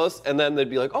so close, and then they'd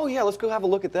be like, "Oh yeah, let's go have a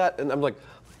look at that." And I'm like,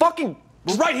 "Fucking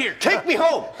right here, take me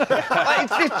home.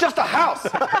 It's just a house."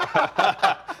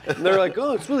 And they're like,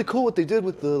 "Oh, it's really cool what they did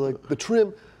with the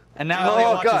trim." And now they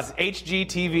watch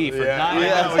HGTV for 9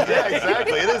 hours. Yeah,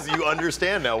 exactly. It is. You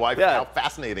understand now how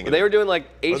fascinating it is. They were doing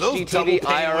HGTV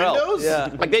IRL. Windows? Yeah.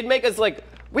 They'd make us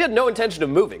we had no intention of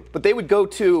moving, but they would go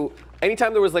to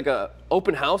anytime there was like a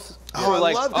open house, I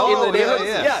like love in the those. neighborhood,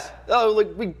 Yeah. Oh, like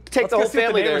we take the whole Let's go see what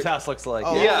family the neighbor's there. house looks like.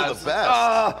 Oh, Yeah, those are the best.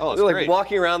 Oh, it's they're like great.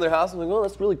 walking around their house. I'm like, oh,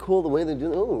 that's really cool the way they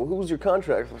do it. Oh, who's your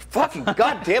contract? Like, fucking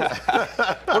goddamn it.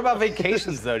 What about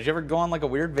vacations though? Did you ever go on like a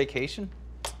weird vacation,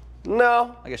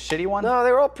 No. like a shitty one? No,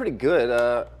 they were all pretty good.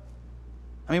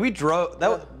 I mean, we drove.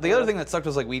 The other thing that sucked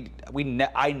was like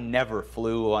I never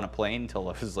flew on a plane until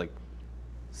I was like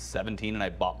 17 and I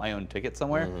bought my own ticket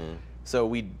somewhere. So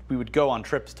we would go on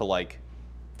trips to like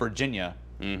Virginia,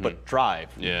 but drive.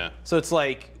 Yeah. So it's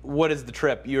like, what is the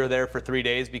trip? You're there for 3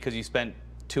 days because you spent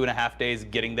 2.5 days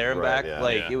getting there and back. yeah,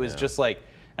 like yeah, it was just like,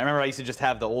 I remember I used to just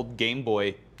have the old Game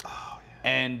Boy.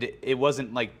 And it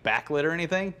wasn't like backlit or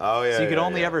anything. Oh, yeah, So you could yeah,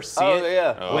 only yeah. ever see Oh, it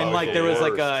yeah. when Oh, like okay. there was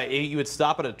like Worst. you would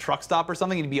stop at a truck stop or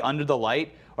something and you'd be under the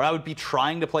light, or I would be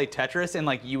trying to play Tetris and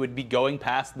like you would be going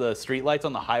past the street lights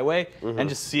on the highway and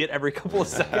just see it every couple of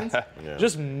seconds. Yeah.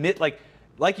 Just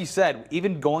like you said,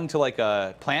 even going to like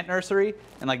a plant nursery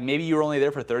and like maybe you were only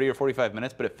there for 30 or 45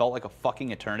 minutes, but it felt like a fucking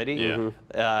eternity.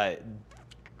 Yeah.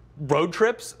 Road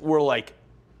trips were like,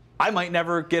 I might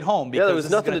never get home because there was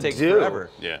this nothing is to going to take do. forever.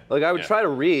 Yeah. Like I would Yeah. try to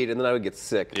read and then I would get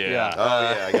sick. Yeah. Oh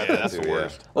yeah, I got that that's too. the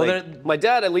worst. Well, Like, my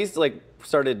dad at least like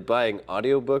started buying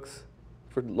audiobooks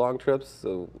for long trips,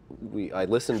 so I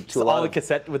listened to a lot all the of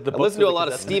cassette with the I books. listened to a with the lot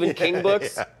of cassette. Stephen King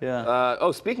books. Yeah.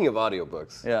 Oh, speaking of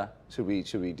audiobooks. Yeah. Should we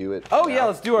do it? Oh yeah, now?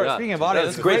 let's do our Yeah. speaking of audio.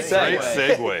 That's This is a great segue.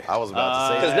 Great segue. I was about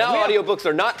to say Because that. now audiobooks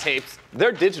are not tapes;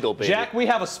 they're digital, baby. Jack, we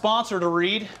have a sponsor to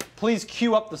read. Please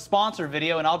cue up the sponsor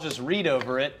video, and I'll just read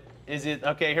over it. Is it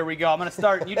okay? Here we go. I'm gonna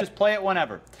start. You just play it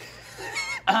whenever.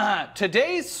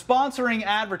 Today's sponsoring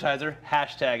advertiser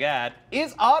 #ad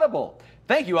is Audible.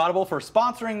 Thank you, Audible, for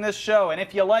sponsoring this show. And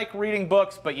if you like reading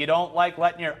books, but you don't like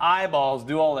letting your eyeballs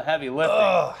do all the heavy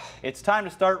lifting, it's time to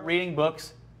start reading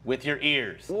books with your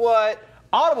ears. What?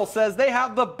 Audible says they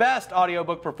have the best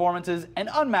audiobook performances, an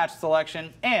unmatched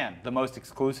selection, and the most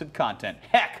exclusive content.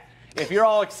 Heck, if you're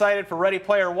all excited for Ready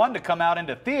Player One to come out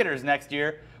into theaters next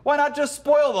year, why not just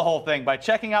spoil the whole thing by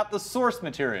checking out the source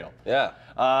material? Yeah.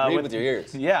 Read with your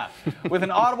ears. Yeah. With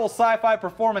an Audible sci-fi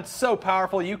performance so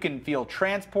powerful you can feel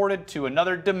transported to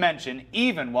another dimension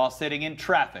even while sitting in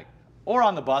traffic. Or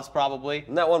on the bus, probably.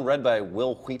 Isn't that one read by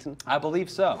Will Wheaton? I believe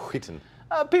so. Wheaton.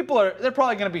 They're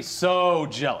probably going to be so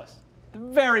jealous.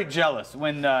 Very jealous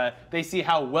when they see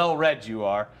how well-read you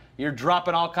are. You're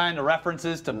dropping all kind of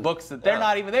references to books that they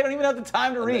don't even have the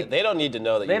time to read. They don't need to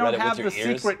know that They you read don't it have with the your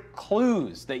ears. secret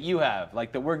clues that you have,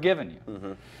 like that we're giving you.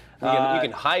 You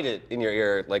can hide it in your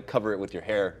ear, like cover it with your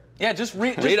hair. Yeah, just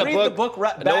read Read a the book, book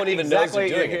right and back no one even knows exactly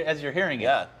you're doing it. as you're hearing it.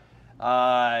 Yeah.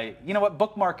 You know what?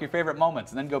 Bookmark your favorite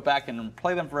moments and then go back and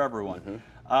play them for everyone.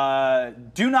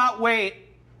 Do not wait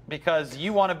because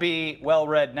you want to be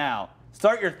well-read now.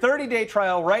 Start your 30-day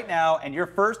trial right now, and your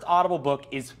first Audible book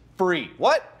is free.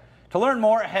 What? To learn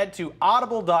more, head to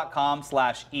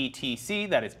audible.com/etc.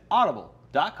 That is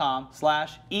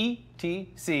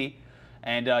audible.com/etc.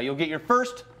 And you'll get your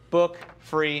first book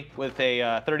free with a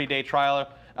 30-day trial.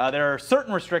 There are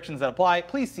certain restrictions that apply.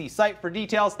 Please see site for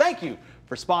details. Thank you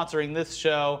for sponsoring this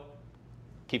show.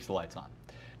 Keeps the lights on.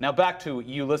 Now back to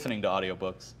you listening to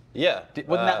audiobooks. Yeah. Wouldn't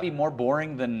that be more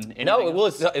boring than anything No,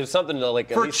 else? it was something to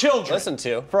like at For least children. listen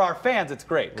to. For our fans, it's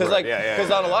great. Because Right,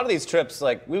 on a lot of these trips,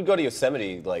 like we would go to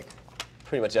Yosemite like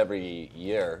pretty much every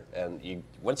year, and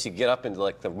once you get up into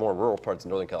like the more rural parts of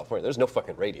Northern California, there's no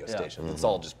fucking radio stations. It's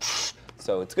all just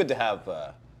so it's good to have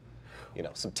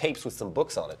some tapes with some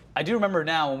books on it. I do remember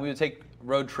now when we would take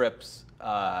road trips,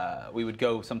 we would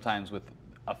go sometimes with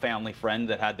a family friend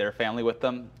that had their family with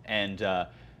them, and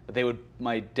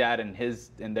my dad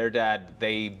and their dad,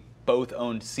 they both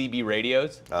owned CB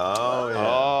radios. Oh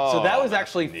yeah. So that was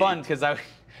actually fun because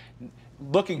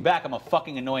looking back, I'm a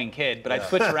fucking annoying kid, but I'd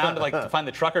switch around to find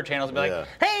the trucker channels and be like,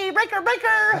 "Hey, breaker, breaker!"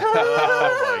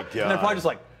 Oh my god. And they're probably just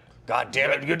like, "God damn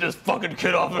it, get this fucking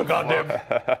kid off the goddamn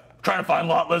trying to find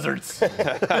lot lizards."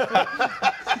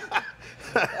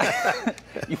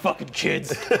 You fucking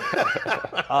kids.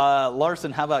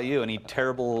 Larson, how about you? Any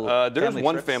terrible There was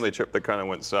one trips? family trip that kind of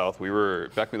went south. Back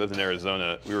when we lived in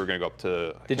Arizona, we were going to go up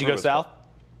to... Did you go south?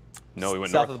 No, we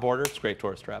went South north. of the border? It's a great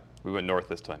tourist trap. We went north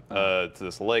this time to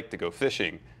this lake to go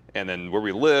fishing, and then where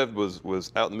we lived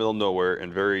was out in the middle of nowhere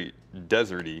and very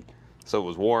deserty. So it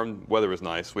was warm, weather was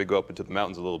nice. We'd go up into the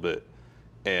mountains a little bit,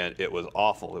 and it was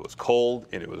awful. It was cold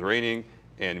and it was raining,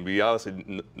 and we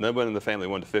obviously nobody in the family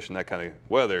wanted to fish in that kind of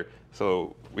weather.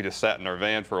 So we just sat in our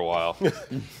van for a while,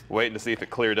 waiting to see if it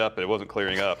cleared up, but it wasn't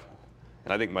clearing up.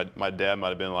 And I think my dad might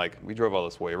have been like, "We drove all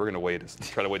this way. We're gonna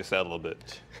try to wait us out a little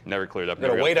bit." Never cleared up. We're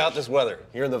gonna wait out this weather.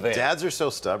 You're in the van. Dads are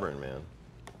so stubborn, man.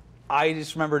 I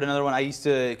just remembered another one. I used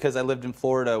to, because I lived in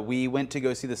Florida, we went to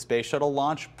go see the space shuttle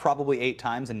launch probably 8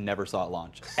 times and never saw it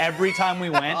launch. Every time we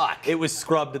went, it was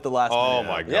scrubbed at the last minute. Oh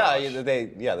my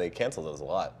god. Yeah, they canceled those a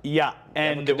lot. Yeah,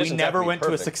 and we never went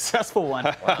to a successful one.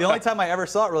 The only time I ever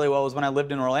saw it really well was when I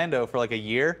lived in Orlando for like a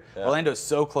year. Yeah. Orlando's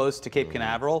so close to Cape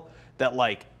Canaveral that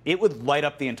like it would light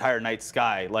up the entire night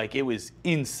sky. Like it was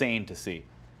insane to see.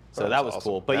 So that was awesome.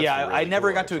 Cool. But yeah, really I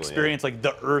never got to experience like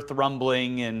the earth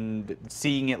rumbling and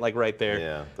seeing it like right there.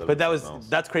 Yeah. But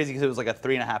that's crazy because it was like a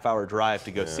 3.5-hour drive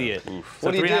to go see it. So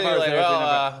what do you do?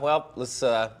 Like, well, let's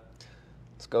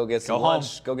go get some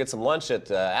lunch. Go get some lunch at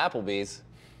Applebee's.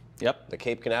 Yep. The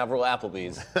Cape Canaveral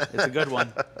Applebee's. It's a good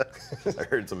one. I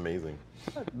heard it's amazing.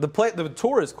 The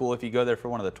tour is cool if you go there for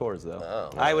one of the tours,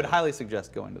 though. Oh, I would highly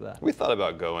suggest going to that. We thought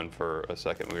about going for a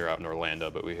second. We were out in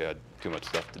Orlando, but we had too much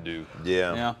stuff to do.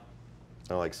 Yeah. Yeah.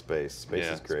 I like space. Space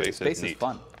is great. Space is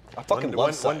fun. I fucking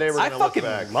love space. One day we're gonna look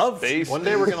back. Love space. One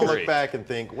day we're gonna look back and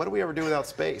think, what do we ever do without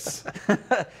space?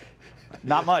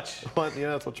 Not much.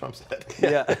 That's what Trump said.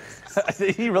 Yeah.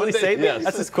 Did he really say that? Yes.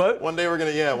 That's his quote? One day we're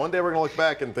gonna look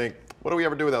back and think, what do we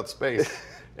ever do without space?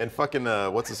 And fucking,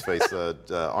 what's his face?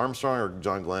 Armstrong or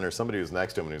John Glenn or somebody was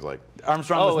next to him and he was like,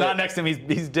 Armstrong was not next to him.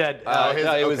 He's dead. No,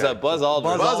 it was Buzz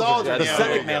Aldrin. Buzz Aldrin, the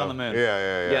second man on the moon.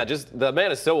 Yeah. Just the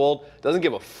man is so old, doesn't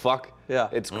give a fuck. Yeah.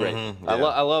 It's great. I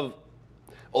love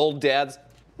old dads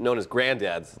known as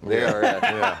granddads. They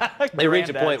are. They reach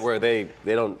a point where they're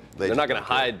not going to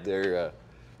hide their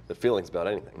feelings about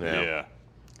anything. Yeah.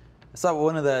 I saw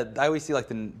one of I always see like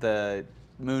the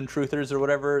moon truthers or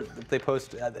whatever that they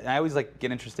post, and I always like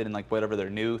get interested in like whatever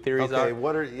their new theories are.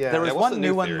 There was one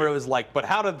new one where it was like, but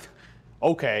how did?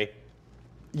 Okay.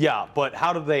 Yeah, but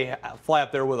how did they fly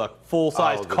up there with a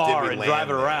full-sized car and drive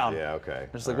it around? Yeah, okay.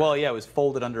 It's like, well, yeah, it was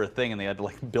folded under a thing, and they had to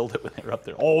like build it when they were up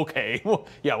there. Oh, okay, well,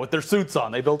 yeah, with their suits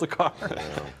on, they built a car.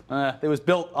 It was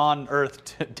built on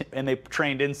Earth, and they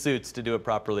trained in suits to do it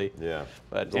properly. Yeah,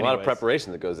 but there's a lot of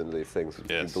preparation that goes into these things. If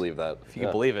you believe that. If you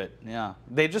can believe it, yeah.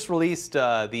 They just released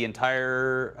the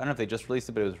entire. I don't know if they just released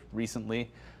it, but it was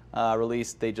recently.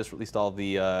 They just released all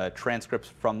the transcripts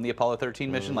from the Apollo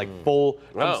 13 mission, like full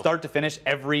from start to finish,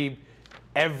 every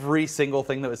single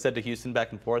thing that was said to Houston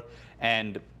back and forth,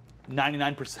 and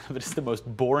 99% of it is the most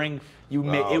boring.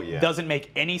 It doesn't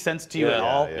make any sense to you at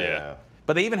all. Yeah.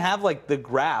 But they even have like the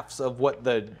graphs of what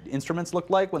the instruments looked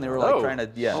like when they were like trying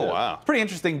to. Yeah. Oh wow. It's pretty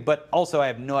interesting, but also I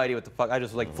have no idea what the fuck. I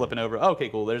just was like flipping over. Okay,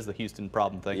 cool. There's the Houston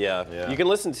problem thing. Yeah. You can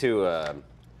listen to.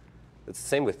 It's the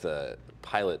same with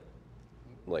pilot.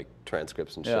 Like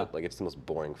transcripts and shit. Like it's the most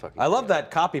boring fucking. I love that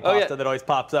copy pasta that always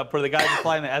pops up for the guys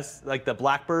flying the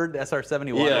Blackbird SR-71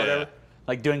 or whatever.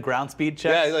 Like doing ground speed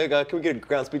checks. Yeah, like can we get a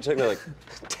ground speed check? They're like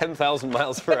 10,000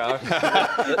 miles per hour.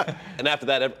 And after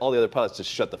that, all the other pilots just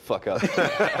shut the fuck up.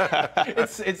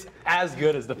 It's as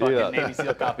good as the fucking Navy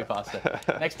SEAL copy pasta.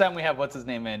 Next time we have what's his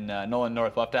name in Nolan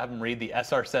North, we'll have to have him read the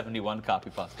SR-71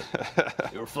 copy pasta.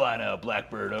 We were flying a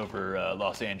Blackbird over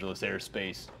Los Angeles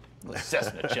airspace.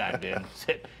 Cessna chimed in,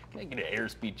 said, "Can I get an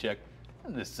airspeed check?"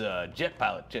 And this jet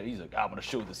pilot, he's like, "I'm gonna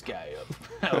show this guy up."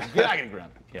 Get out of the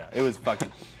ground. Yeah, it was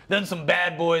fucking. Then some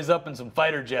bad boys up in some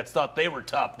fighter jets thought they were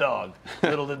top dog.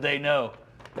 Little did they know.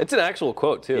 It's an actual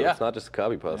quote too. It's not just a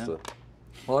copy pasta. Yeah.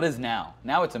 Well, it is now.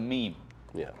 Now it's a meme.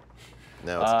 Yeah.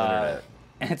 Now it's internet.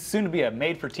 And it's soon to be a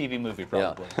made-for-TV movie,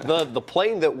 probably. Yeah. The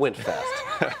plane that went fast.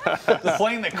 The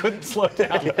plane that couldn't slow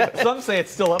down. Some say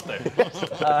it's still up there.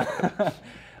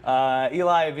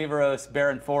 Eli Viveros,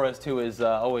 Baron Forrest, who is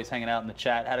always hanging out in the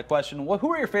chat, had a question.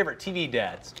 Who are your favorite TV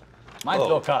dads? Mine's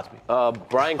Bill Cosby.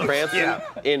 Bryan Cranston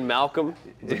in Malcolm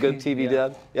is a good TV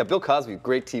dad. Yeah, Bill Cosby,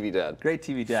 great TV dad. Great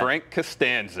TV dad. Frank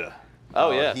Costanza.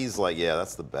 Oh yeah. He's like,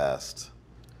 that's the best.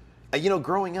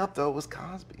 Growing up though, it was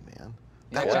Cosby, man.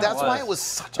 That's why it was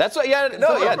such. That's why.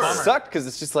 It sucked because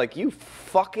it's just like you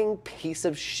fucking piece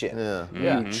of shit.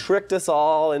 Yeah. You tricked us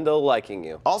all into liking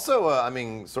you. Also,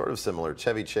 sort of similar,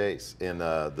 Chevy Chase in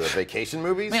the vacation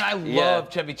movies. Man, I love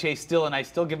Chevy Chase still, and I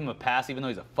still give him a pass, even though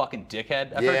he's a fucking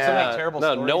dickhead. I've heard so many terrible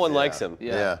stories. No one likes him.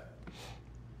 Yeah.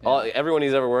 Everyone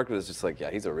he's ever worked with is just like,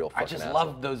 he's a real fucking asshole. I just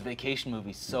love those vacation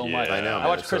movies so much. I know. I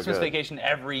watch Christmas Vacation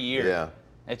every year. Yeah.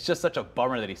 It's just such a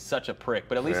bummer that he's such a prick,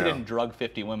 but at least he didn't drug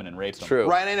 50 women and rape them. True.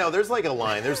 Right, I know. There's like a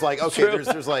line. There's like, okay,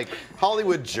 there's like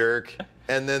Hollywood jerk,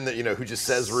 and then who just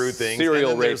says rude things.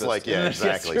 Serial rapist. Like,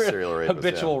 serial rapist.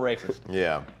 Habitual rapist.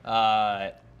 Yeah.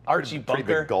 Archie Bunker.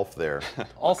 Pretty big gulf there.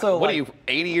 Also, what are you,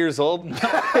 80 years old?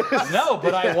 No,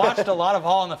 but I watched a lot of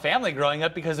All in the Family growing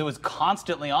up because it was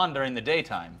constantly on during the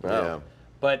daytime. Yeah.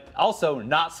 But also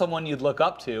not someone you'd look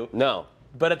up to. No.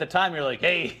 But at the time, you're like,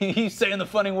 hey, he's saying the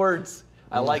funny words.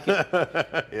 I like it.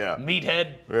 Yeah.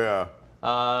 Meathead. Yeah.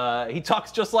 He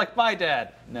talks just like my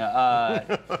dad. No,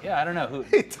 yeah, I don't know who.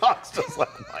 He talks just like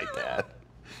my dad.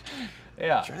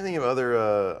 Yeah. I'm trying to think of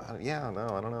other. Yeah, no,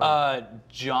 I don't know.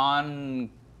 John.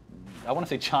 I want to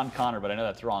say John Connor, but I know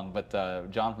that's wrong. But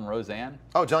John from Roseanne.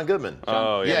 Oh, John Goodman.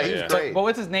 Oh, yeah, he was great. But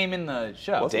what's his name in the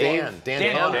show? Dan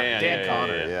Connor. Dan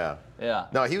Connor. Connor. Yeah.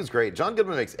 No, he was great. John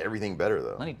Goodman makes everything better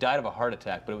though. Then he died of a heart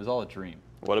attack, but it was all a dream.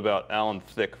 What about Alan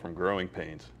Thicke from Growing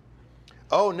Pains?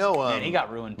 Oh no, Man, he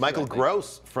got ruined. Too, Michael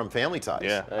Gross from Family Ties.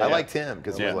 Yeah. I liked him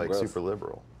because he was like Gross. super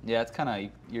liberal. Yeah, it's kind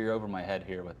of you're over my head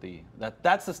here with the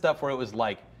that's the stuff where it was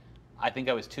like, I think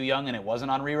I was too young and it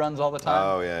wasn't on reruns all the time.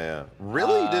 Oh yeah.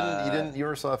 Really? You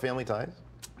ever saw Family Ties?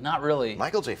 Not really.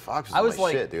 Michael J. Fox was, I was my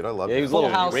like, shit, dude. I loved he him. was Full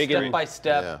little House, Reagan. Step by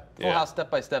Step. Yeah. Full House,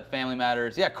 Step by Step, Family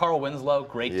Matters. Yeah, Carl Winslow,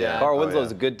 great dad. Carl Oh, Winslow's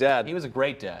yeah. a good dad. He was a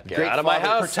great dad. Get out of my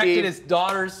house, Protected Steve. his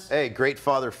daughters. Hey, great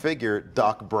father figure,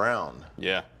 Doc Brown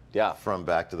Yeah. Yeah. from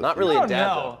Back to the Not Future. really I a don't dad,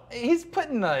 know.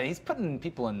 He's putting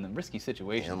people in risky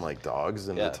situations. And like dogs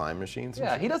into Yeah. the time machines. and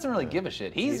Yeah, shit. he doesn't really give a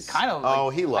shit. He's kind of. Oh,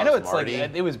 like, he loves I know it's Marty.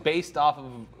 like it was based off of,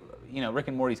 Rick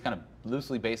and Morty's kind of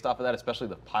loosely based off of that, especially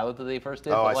the pilot that they first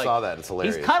did. Oh, but, I like, saw that. It's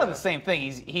hilarious, He's kind of yeah. the same thing.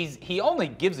 He only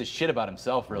gives a shit about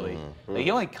himself, really. Like,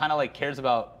 he only kind of like cares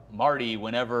about Marty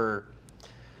whenever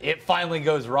it finally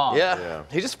goes wrong. Yeah. Yeah.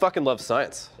 He just fucking loves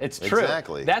science. It's true.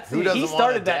 Exactly. That's Who he doesn't want a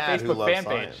started that dad who Facebook loves fan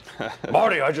page. science?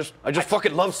 Marty, I just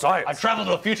fucking love science. I traveled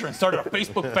to the future and started a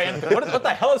Facebook fan page. What the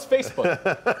hell is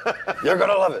Facebook? You're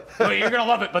gonna love it. Well, you're gonna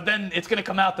love it, but then it's gonna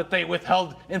come out that they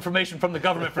withheld information from the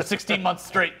government for 16 months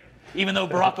straight, even though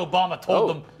Barack Obama told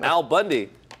them. Al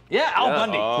Bundy. Yeah, Al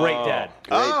Bundy, great dad.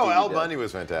 Oh, Great Al dad. Bundy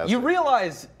was fantastic. You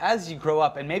realize as you grow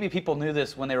up, and maybe people knew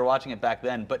this when they were watching it back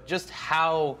then, but just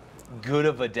how good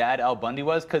of a dad Al Bundy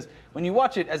was. Because when you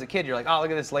watch it as a kid, you're like, oh, look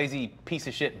at this lazy piece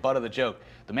of shit butt of the joke.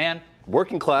 The man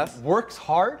Working class. works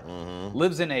hard,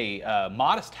 lives in a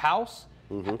modest house,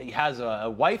 he has a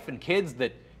wife and kids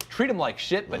that treat him like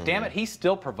shit, but damn it, he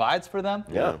still provides for them.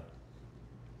 Yeah.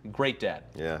 Great dad.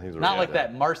 Yeah, he's a Not real like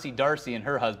dad. that Marcy Darcy and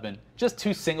her husband, just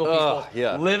two single people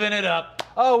yeah. living it up.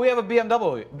 Oh, we have a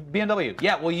BMW.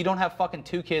 Yeah, well, you don't have fucking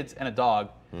 2 kids and a dog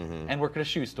and work at a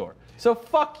shoe store. So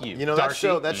fuck you. You know, that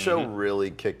Darcy. show really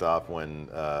kicked off when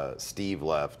Steve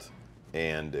left,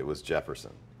 and it was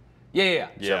Jefferson. Yeah. Yeah.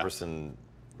 Jefferson,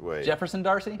 wait. Jefferson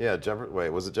Darcy? Yeah, Wait,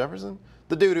 was it Jefferson?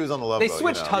 The dude who was on the Love They Boat.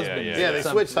 switched you know. husbands. Yeah, they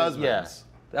switched husbands. Yeah,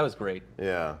 that was great.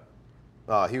 Yeah.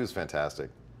 Oh, he was fantastic.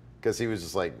 Because he was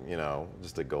just like,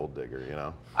 just a gold digger,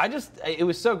 It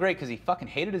was so great because he fucking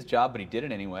hated his job, but he did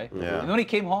it anyway. Yeah. And when he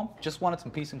came home, just wanted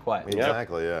some peace and quiet.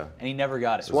 Exactly, yeah. And he never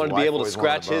got it. Just wanted to be wife able to always wanted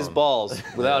scratch a his bone. balls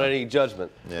without any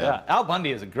judgment. Yeah. Al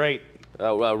Bundy is a great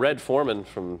Red Foreman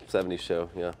from '70s show.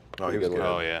 Yeah. Oh, he Pretty was good good. one.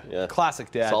 Oh, yeah. Yeah. classic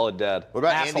dad. Solid dad. What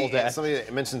about Asshole Andy? dad. Somebody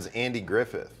mentions Andy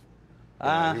Griffith.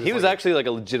 He was actually like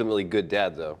a legitimately good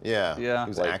dad, though. Yeah. Yeah. He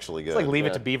was Like- actually good. It's like Leave It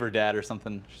Yeah. to Beaver dad or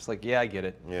something. Just like, yeah, I get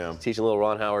it. Yeah. Teaching little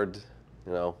Ron Howard,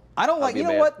 I don't like, be you a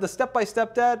know man. what? The Step by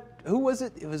Step dad, who was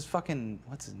it? It was fucking,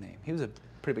 what's his name? He was a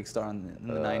pretty big star in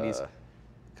the 90s.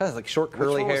 Kind of like short Which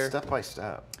curly one was hair. Step by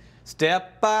Step.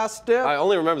 Step by step. I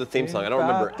only remember the theme song. I don't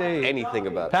remember Day. anything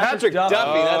about it. Patrick Duffy. That's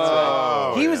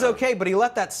right. Oh, He was yeah. okay, but he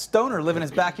let that stoner live in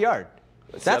his backyard.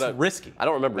 That's risky. I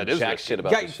don't remember That is jack risky. shit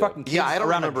about Got this your show. fucking kids Yeah, I don't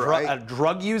around remember. a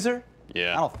drug user?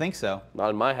 Yeah. I don't think so. Not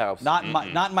in my house. Not in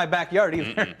my backyard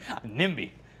either.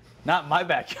 NIMBY. Not in my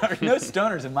backyard. No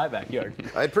stoners in my backyard.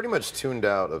 I had pretty much tuned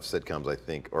out of sitcoms, I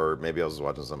think, or maybe I was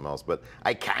watching something else, but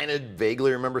I kind of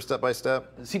vaguely remember Step by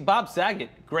Step. See, Bob Saget,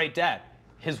 great dad.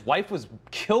 His wife was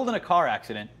killed in a car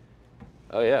accident,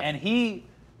 Oh yeah. and he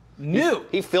knew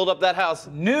He filled up that house.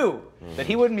 that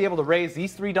he wouldn't be able to raise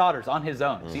these 3 daughters on his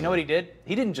own. So you know what he did?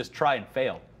 He didn't just try and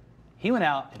fail. He went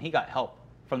out and he got help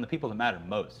from the people that mattered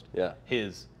most. Yeah.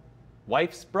 His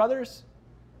wife's brothers.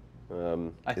 I Is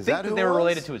think that that who they it were was?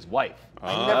 related to his wife.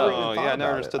 I never even Oh, thought yeah, I about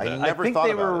never it. understood that. I I never think thought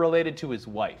they about were it. related to his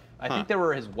wife. I think they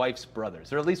were his wife's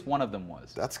brothers, or at least one of them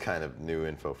was. That's kind of new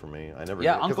info for me. I never.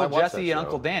 Yeah, knew, 'cause Uncle I watched that Jesse and show.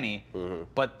 Uncle Danny,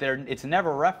 but it's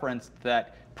never referenced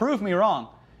that. Prove me wrong,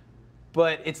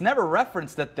 but it's never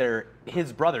referenced that they're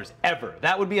his brothers ever.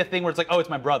 That would be a thing where it's like, oh, it's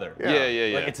my brother. Yeah.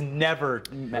 Like it's never.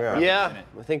 Yeah, In it.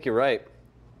 I think you're right.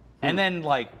 And then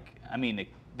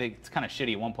it's kind of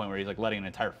shitty at one point where he's like letting an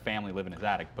entire family live in his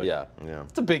attic. But Yeah. Yeah.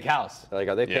 it's a big house. Like,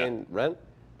 are they Yeah. paying rent?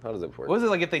 How does it work? What was it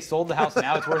like if they sold the house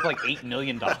now? It's worth like $8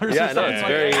 million. Yeah, or I know. something It's like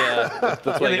very. that.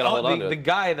 That's why you gotta hold on to the it.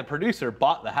 guy, the producer,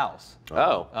 bought the house.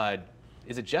 Oh.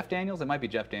 Is it Jeff Daniels? It might be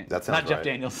Jeff Daniels. That sounds Not Jeff right.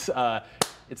 Daniels.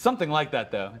 It's something like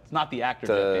that, though. It's not the actor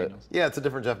Jeff Daniels. Yeah, it's a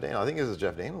different Jeff Daniels. I think this is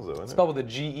Jeff Daniels, though, isn't it? Spelled with a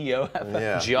G-E-O-F.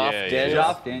 Yeah. Geoff Daniels.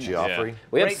 Geoff Daniels. Geoffrey. Yeah.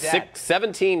 We have Great dad.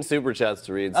 17 super chats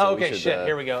to read. So Oh, okay, we should,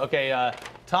 Here we go. Okay,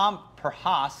 Tom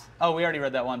Perhaas. Oh, we already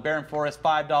read that one. Baron Forrest,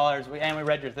 $5. And we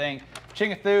read your thing.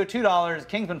 Chingathu, $2.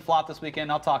 Kingsman flopped this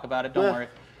weekend. I'll talk about it. Don't worry.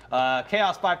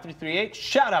 Chaos5338.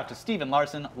 Shout out to Steven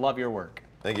Larson. Love your work.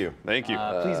 Thank you. Thank you.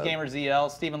 Please Gamer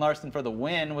ZL. Steven Larson for the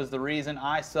win was the reason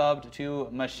I subbed to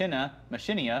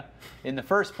Machinia in the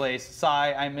first place.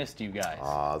 Sigh, I missed you guys.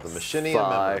 The Machinima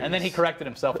memories. And then he corrected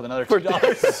himself with another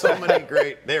 $2. So many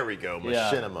great. There we go.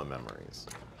 Machinima memories.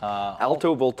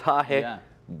 Alto Voltaje. Yeah.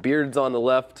 Beards on the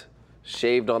left,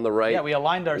 shaved on the right. Yeah, we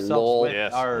aligned ourselves Lol.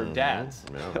 with our dads.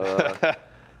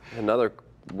 Another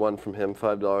one from him,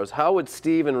 $5. How would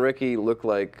Steve and Ricky look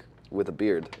like with a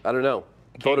beard? I don't know.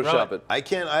 Photoshop it. I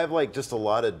can't. I have like just a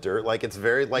lot of dirt. Like it's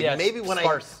very like maybe when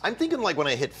sparse. I'm thinking like when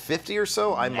I hit 50 or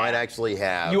so, I might actually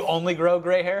have. You only grow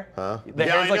gray hair? Huh? The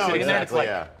hair's like sitting there. It's like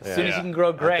as soon as you can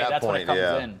grow gray, that's when it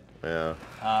comes in. Yeah.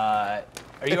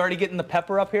 Are you already getting the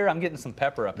pepper up here? I'm getting some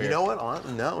pepper up here. You know what?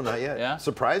 No, not yet. Yeah?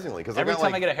 Surprisingly, because every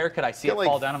time I get a haircut, I see it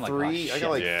fall down. I'm like, oh, shit. I got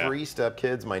like 3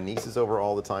 stepkids. My niece is over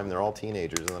all the time. They're all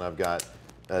teenagers, and then I've got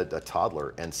a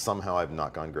toddler, and somehow I've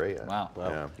not gone gray yet. Wow.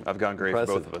 Yeah. I've gone gray for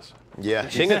both of us. Yeah.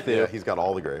 Chingathu. He's got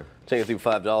all the gray. Chingathu,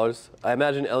 $5. I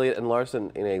imagine Elliot and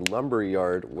Larson in a lumber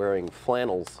yard wearing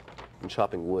flannels and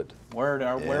chopping wood. Where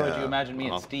would you imagine me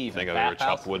and Steve? I think in I've a ever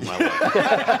bathhouse? chopped wood in my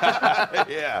life.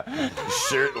 Yeah.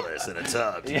 Shirtless in a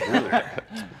tub.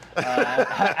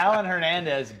 Alan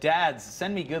Hernandez, Dads,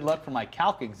 send me good luck for my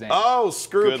calc exam. Oh,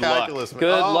 screw Good calculus.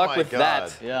 Good oh luck my with God.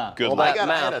 that. Yeah. Good All luck. that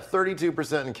I had a math.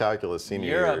 32% in calculus senior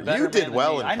You're a year. better You did man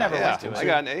well than in me. I never calculus. went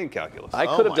to I got an A in calculus. I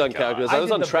could have my done God. calculus. I I was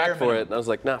did on the track bare for it, minimum. and I was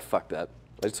like, nah, fuck that.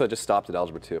 So I just stopped at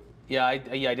Algebra 2. Yeah, I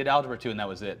did Algebra 2, and that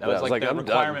was it. That Yeah, was I was like like, the I'm done.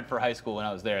 requirement for high school when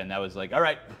I was there, and that was like, all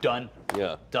right, done.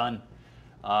 Yeah. Done.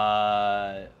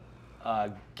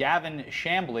 Gavin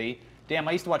Shambly. Damn,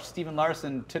 I used to watch Steven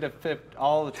Larson to the fifth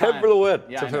all the time. Ten for the win.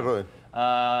 Yeah, Ten I for the know. win.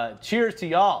 Cheers to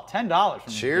y'all. $10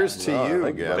 from Cheers to you,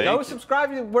 thank you, Gavin. Go Thank you. subscribe.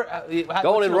 Going What's in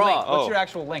your raw. link? What's Oh. your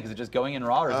actual link? Is it just going in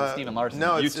raw, or is it Steven Larson?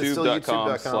 No, it's still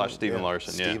YouTube.com/Steven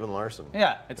Larson. Yeah. Steven Larson.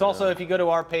 Yeah, it's also, if you go to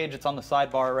our page, it's on the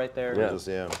sidebar right there.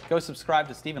 Yeah. Go subscribe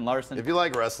to Steven Larson. If you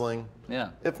like wrestling, Yeah.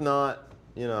 if not,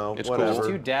 you know, It's whatever. Just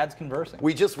two dads conversing.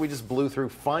 We just blew through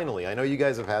finally. I know you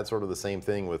guys have had sort of the same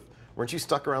thing with. Weren't you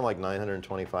stuck around like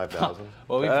 925,000?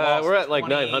 Well, we're at like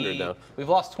 900 now. We've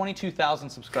lost 22,000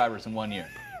 subscribers in 1 year.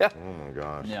 Oh my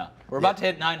gosh. Yeah. We're about to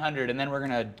hit 900, and then we're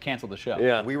going to cancel the show.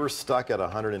 Yeah. We were stuck at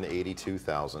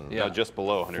 182,000. Yeah. No, just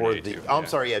below For 182. the, I'm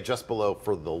sorry, yeah, just below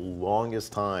for the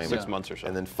longest time. 6 months or so.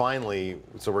 And then finally,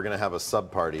 so we're going to have a sub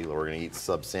party. We're going to eat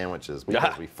sub sandwiches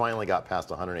because we finally got past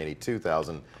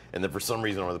 182,000. And then for some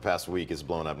reason over the past week, it's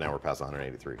blown up. Now we're past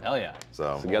 183. Hell yeah.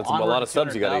 So You got a Onward lot to of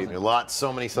subs you got to eat. 200,000.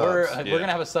 so many subs. We're going to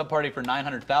have a sub party for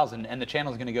 900,000, and the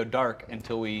channel's going to go dark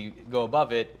until we go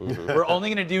above it. We're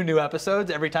only going to do new episodes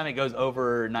every time it goes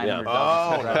over 900,000.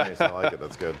 Oh, nice. I like it.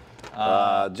 That's good.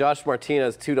 Josh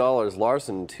Martinez, $2.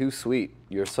 Larson, too sweet.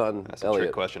 Your son, That's a Elliot.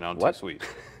 trick question. I'm What? too sweet.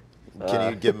 Can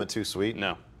you give him a too sweet?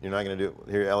 No. You're not going to do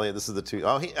it? Here, Elliot, this is the two.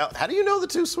 Oh, how do you know the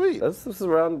too sweet? This is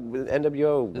around with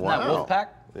NWO. Isn't that Wolfpack?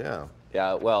 Yeah.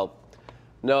 Yeah, well,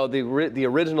 no, the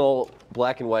original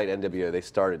black and white NWO, they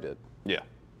started it. Yeah.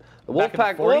 The Back in the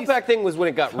Wolfpack, 40s? Wolfpack thing was when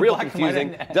it got real Black and white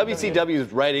confusing.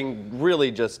 WCW's writing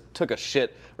really just took a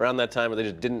shit around that time, where they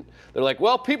just didn't. They're like,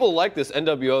 well, people like this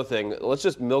NWO thing. Let's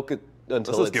just milk it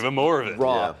until Let's it's give them more of it.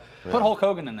 raw. Put Hulk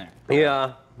Hogan in there.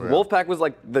 Yeah. Wolfpack was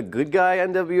like the good guy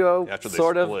NWO, After they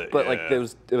sort of, split, but like yeah.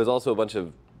 there was also a bunch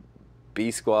of B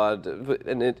Squad,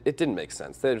 and it didn't make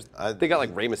sense. They got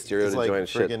like Rey Mysterio He's to like join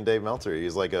shit. friggin' Dave Meltzer.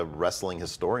 He's like a wrestling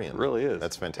historian. Really is.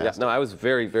 That's Yeah, fantastic. no, I was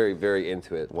very, very, very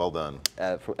into it Well done.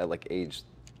 at like age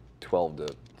 12 to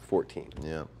 14.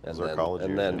 Yeah. Those and are then, college and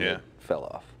years. then Yeah. it fell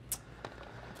off.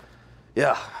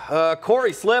 Yeah,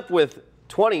 Corey Slip with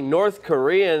 20 North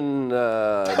Korean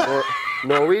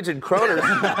Norwegian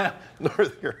kroners.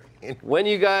 North Korean. When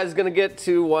you guys gonna get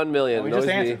to 1 million? We just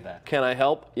Nosy, answered that. Can I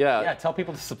help? Yeah, tell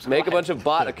people to subscribe. Make a bunch of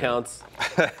bot accounts,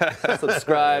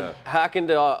 subscribe, hack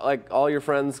into like all your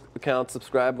friends' accounts,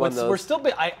 subscribe on those. We're still.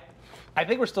 I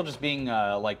think we're still just being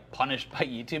like punished by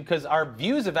YouTube because our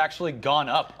views have actually gone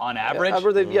up on average.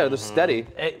 They're steady.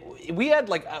 We had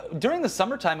like during the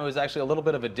summertime, it was actually a little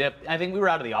bit of a dip. I think we were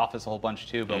out of the office a whole bunch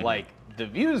too, but like the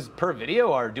views per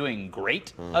video are doing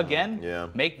great again. Yeah.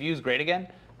 Make views great again.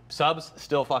 Subs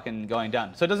still fucking going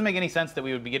down. So it doesn't make any sense that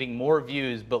we would be getting more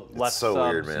views but less It's so subs.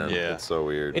 weird, man. Yeah. It's so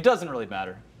weird. It doesn't really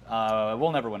matter.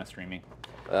 We'll never win a streaming.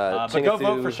 But go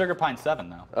vote for Sugar Pine 7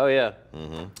 though. Oh yeah.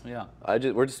 Yeah. I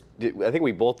think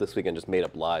we both this weekend just made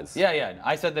up lies. Yeah.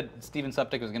 I said that Steven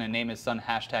Suptic was going to name his son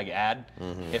 #ad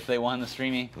if they won the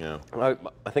streamy. Yeah.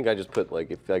 I think I just put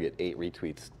like if I get 8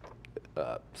 retweets,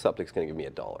 Suptic's gonna give me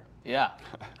 $1. Yeah.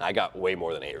 I got way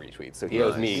more than 8 retweets, so he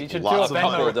owes me You should lots do of a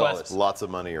Venmo $100. request. Lots of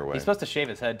money your way. He's supposed to shave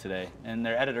his head today, and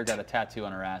their editor got a tattoo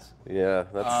on her ass. Yeah,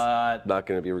 that's not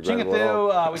going to be regrettable at all.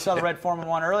 Chingathu, we saw the Red Foreman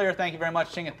one earlier. Thank you very much,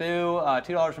 Chingathu.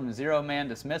 $2 from Zero Man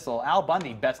Dismissal. Al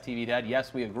Bundy, best TV dad.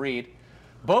 Yes, we agreed.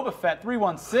 Boba Fett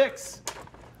 316.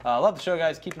 Love the show,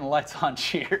 guys. Keeping the lights on.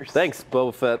 Cheers. Thanks,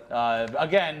 Boba Fett.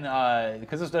 Again,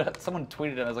 because someone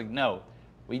tweeted it, I was like, no.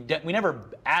 We never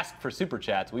ask for super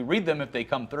chats. We read them if they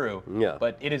come through. Yeah.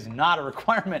 But it is not a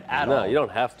requirement at all. No, you don't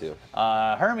have to.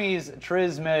 Hermes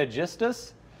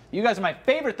Trismegistus. You guys are my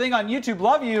favorite thing on YouTube.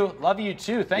 Love you. Love you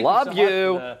too. Thank you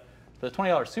so much for the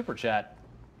 $20 super chat.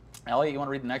 Elliot, you want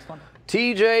to read the next one?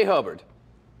 TJ Hubbard.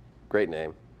 Great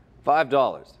name.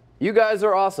 $5. You guys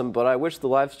are awesome, but I wish the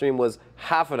live stream was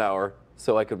half an hour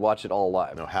so I could watch it all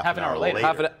live. No, half an hour later.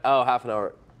 Half an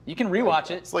hour. You can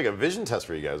rewatch it. It's like a vision test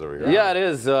for you guys over here. Yeah, it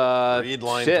is. Read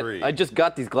line 3. I just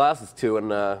got these glasses too,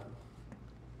 and I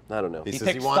don't know. He says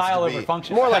picked he wants style to be over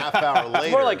function. more like half hour later.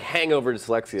 It's more like hangover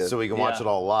dyslexia. so we can watch it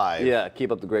all live. Yeah,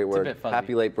 keep up the great a work. bit fuzzy.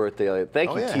 Happy late birthday, Elliot.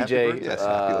 Thank you, yeah, happy TJ. birthday. Yes,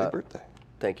 happy late birthday.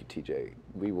 Thank you, TJ.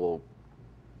 We will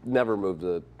never move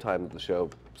the time of the show,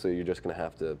 so you're just gonna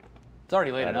have to. It's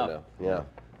already late I enough. don't know. Yeah.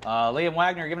 Liam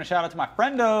Wagner giving a shout out to my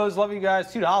friendos. Love you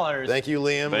guys. $2. Thank you,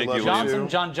 Liam. Thank Love you, Johnson, too.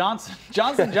 Johnson.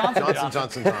 Johnson.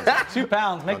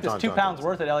 £2. Make this John, £2 Johnson.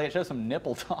 worth it, Elliot. Show some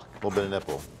nipple talk. A little bit of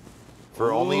nipple.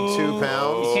 For only £2. You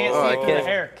can't see through the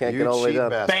hair. Can't You get all the way cheap down.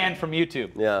 bastard. Banned from YouTube.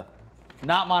 Yeah.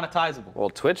 Not monetizable. Well,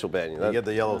 Twitch will ban you. You get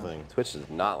the yellow thing. Twitch does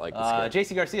not like this guy.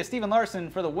 JC Garcia, Steven Larson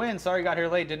for the win. Sorry got here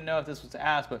late. Didn't know if this was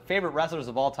asked, but favorite wrestlers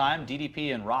of all time,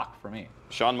 DDP and Rock for me.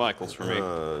 Shawn Michaels for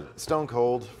me. Stone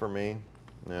Cold for me.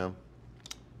 Yeah.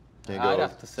 I'd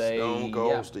have to say Stone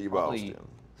Cold yeah, Steve probably Austin.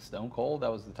 Stone Cold.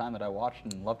 That was the time that I watched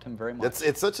and loved him very much.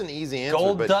 It's such an easy answer,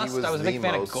 Gold but Dust, he was I was a the big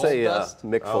fan of most. Gold Say Dust.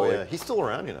 Mick Oh Foley. yeah, he's still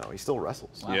around. You know, he still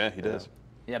wrestles. Yeah, he does.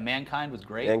 Yeah, Mankind was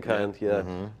great. Mankind, yeah.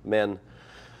 Man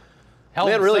Hell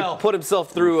really Cell. put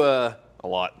himself through A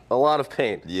lot. a lot of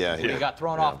pain. Yeah, He got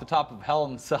thrown off the top of Hell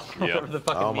in a Cell. Whatever the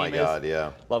fucking Oh my meme God, is.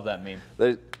 yeah. Love that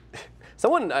meme.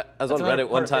 Someone, I was on another Reddit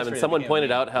one part of time, history and that someone became a pointed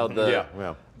meme. out how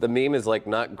Yeah. the meme is like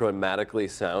not grammatically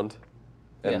sound,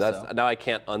 and Yeah, that's so. now I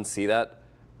can't unsee that.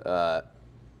 Yeah,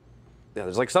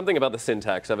 there's like something about the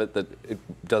syntax of it that it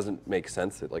doesn't make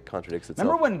sense. It like contradicts itself.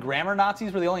 Remember when grammar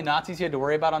Nazis were the only Nazis you had to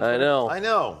worry about on Twitter? I know. I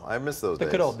know. I miss those The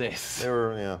days. good old days. They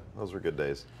were, yeah, those were good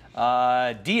days.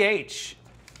 DH,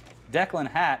 Declan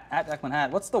Hat, at Declan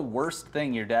Hat, what's the worst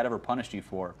thing your dad ever punished you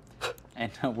for?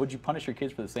 And would you punish your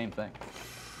kids for the same thing?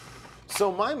 So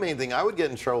my main thing, I would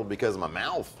get in trouble because of my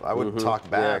mouth. I would talk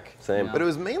back. Yeah, same. But it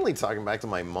was mainly talking back to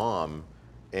my mom.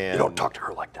 And You don't talk to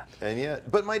her like that. And yeah,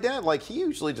 but my dad, like, he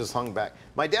usually just hung back.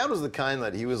 My dad was the kind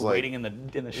that he was like, Waiting in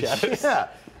the shadows. yeah.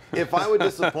 If I would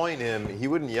disappoint him, he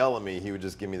wouldn't yell at me. He would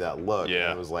just give me that look. Yeah.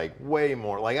 And it was like way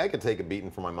more. Like, I could take a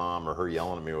beating from my mom or her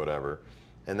yelling at me or whatever,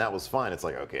 and that was fine. It's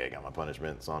like, okay, I got my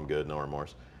punishment, so I'm good, no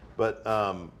remorse. But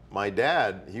my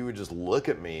dad, he would just look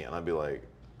at me, and I'd be like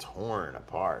torn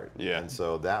apart. Yeah. And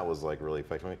so that was like really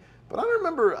affecting me. But I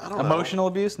remember, I don't know. Emotional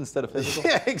abuse insteed of physical?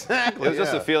 Yeah, exactly. It was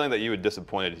just yeah. the feeling that you had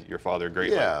disappointed your father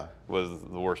greatly Yeah. was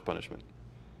the worst punishment.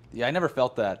 Yeah, I never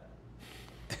felt that.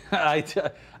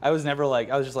 I was never like,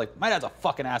 I was just like, my dad's a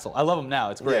fucking asshole. I love him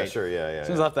now. It's great. Yeah, sure, yeah. As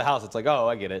soon as I left the house, it's like, oh,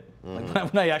 I get it.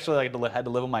 Like, when I actually had to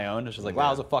live on my own, it's just like, wow, I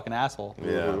was a fucking asshole.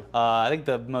 Yeah. I think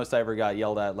the most I ever got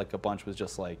yelled at like a bunch was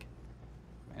just like,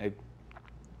 I,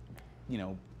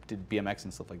 did BMX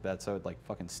and stuff like that, so I'd like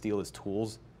fucking steal his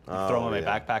tools, like, throw them in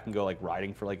my backpack and go like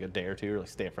riding for like a day or two, or like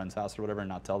stay at a friend's house or whatever and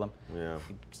not tell them. Yeah.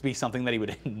 Just be something that he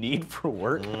would need for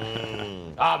work.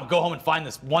 Go home and find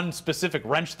this one specific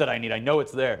wrench that I need. I know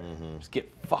it's there. Just get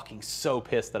fucking so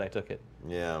pissed that I took it.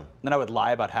 Yeah. Then I would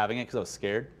lie about having it because I was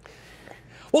scared.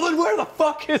 Well, then where the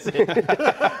fuck is it?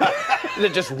 Did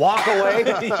it just walk away?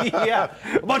 Yeah.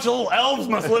 A bunch of little elves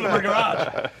must live in my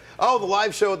garage. Oh, the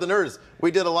live show at the Nerds.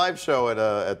 We did a live show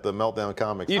at the Meltdown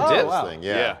Comics. You did? Wow. Thing.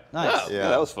 Yeah. Nice. Yeah.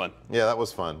 That was fun. Yeah, that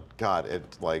was fun. God,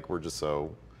 we're just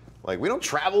so, we don't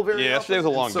travel very Yeah, often. yesterday was a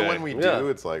long so day. when we Yeah. do,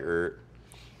 it's like,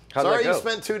 How'd sorry that you go?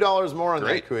 spent $2 more on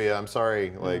Great. that, Kuya. I'm sorry.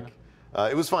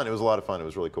 It was fun. It was a lot of fun. It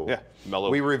was really cool. Yeah, mellow.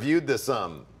 We reviewed this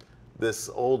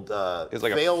old It was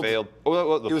like failed, a failed.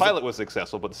 Well, the it was a- pilot was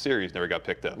successful, but the series never got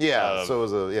picked up. Yeah, so it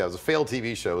was a failed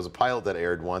TV show. It was a pilot that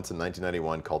aired once in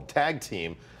 1991 called Tag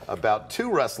Team about two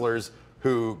wrestlers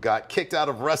who got kicked out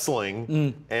of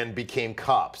wrestling and became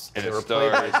cops. And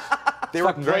they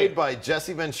were played by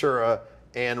Jesse Ventura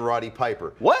and Roddy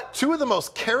Piper. What? Two of the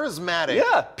most charismatic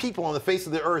people on the face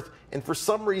of the earth, and for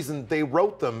some reason they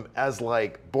wrote them as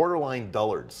like borderline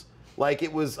dullards. Like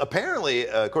it was apparently,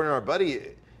 according to our buddy,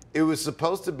 it was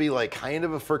supposed to be like kind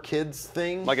of a for kids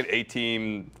thing. Like an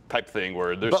A-team type thing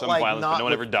where there's some violence, but no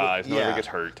one ever dies, no one ever gets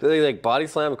hurt. Do they like body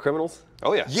slam criminals?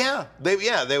 Oh yeah. Yeah,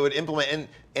 they would implement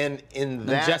and in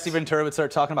that Jesse Ventura would start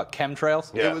talking about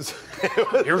chemtrails. it was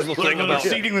Here's the thing about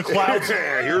seeding the clouds.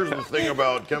 here's the thing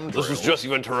about chemtrails. This is Jesse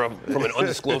Ventura from an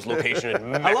undisclosed location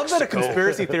in Mexico. I love that a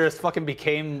conspiracy theorist fucking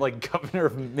became like governor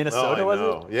of Minnesota,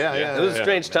 wasn't it? Yeah. It was a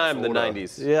strange time in the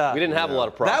 90s. Yeah. We didn't have a lot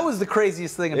of problems. That was the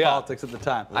craziest thing in politics at the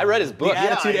time. I read his book. The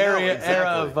Attitude I know, era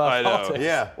of I know. politics.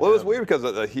 Yeah. Well, it was weird because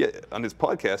on his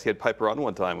podcast, he had Piper on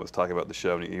one time, was talking about the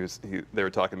show, and they were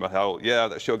talking about how,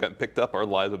 that show got picked up, our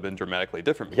lives have been dramatically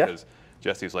different because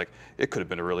Jesse's like, it could have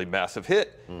been a really massive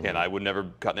hit, and I would never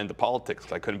gotten into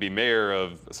politics. I couldn't be mayor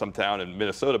of some town in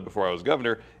Minnesota before I was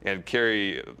governor and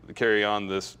carry on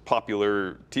this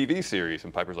popular TV series.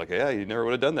 And Piper's like, yeah, you never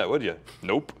would have done that, would you?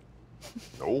 Nope.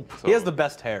 Nope. So, He has the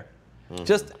best hair.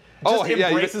 Just yeah,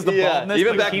 embraces the baldness.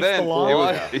 even but back keeps then, the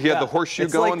long. he had the horseshoe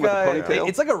It's going like, with the ponytail.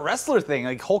 It's like a wrestler thing.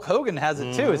 Like Hulk Hogan has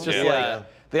it too. It's just like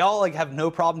they all like have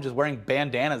no problem just wearing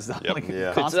bandanas. Like,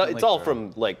 constantly. It's all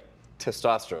from like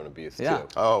testosterone abuse too.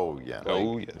 Oh yeah.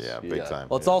 Oh, yes. Yeah, big time.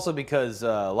 Well, it's also because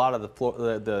a lot of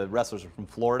the wrestlers are from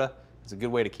Florida. It's a good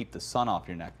way to keep the sun off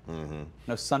your neck.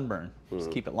 No sunburn.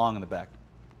 Just keep it long in the back.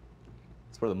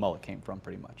 That's where the mullet came from,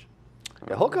 pretty much.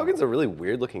 Yeah, Hulk Hogan's a really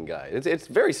weird-looking guy. It's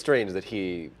very strange that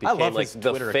he became like the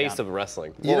Twitter face account. of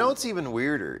wrestling. You know what's even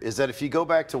weirder is that if you go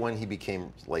back to when he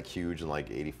became like huge in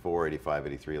like 84, 85,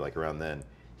 83, like around then,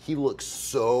 he looks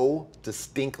so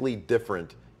distinctly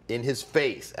different in his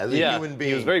face as a human being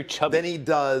he was very chubby. than he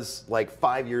does like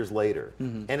 5 years later.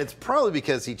 And it's probably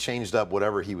because he changed up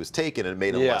whatever he was taking and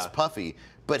made him less puffy,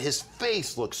 but his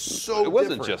face looks so It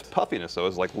wasn't different. just puffiness, though. It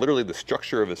was like literally the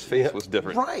structure of his face was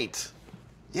different. Right.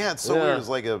 Yeah, it's so weird. It's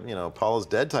like a Paula's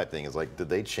dead type thing. It's like, did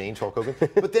they change Hulk Hogan?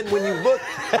 But then when you look,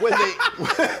 when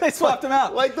They swapped him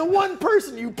out. like the one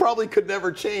person you probably could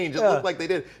never change, it looked like they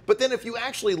did. But then if you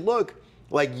actually look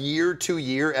like year to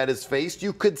year at his face,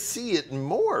 you could see it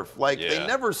morph. Like they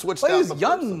never switched Well, out he was the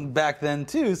young person. back then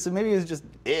too, so maybe he was just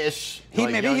Ish.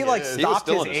 maybe he like stopped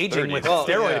still his in his aging with 30s.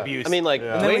 steroid yeah. abuse. I mean, like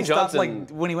and then Dwayne he stopped Johnson. like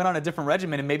when he went on a different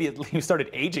regimen, and maybe he started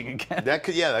aging again. That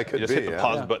could You be. just hit the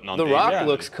pause button on The Dave. Rock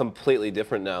looks completely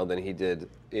different now than he did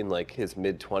in like his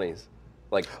mid-20s.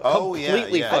 Like Oh, yeah,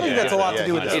 completely yeah, I fucking think that's a lot to yeah,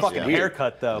 do with he his does, fucking yeah.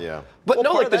 haircut, though. Yeah. But Well, no,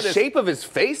 part like of the that is- shape of his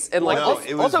face and like Well, no,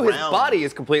 it was also his round. body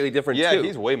is completely different Yeah, too.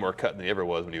 he's way more cut than he ever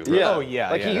was when he was yeah. Oh,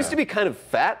 yeah, Like he used to be kind of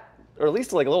fat, or at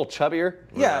least like a little chubbier.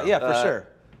 Yeah, for sure.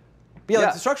 But yeah, like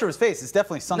yeah. the structure of his face is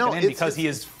definitely sunken in because he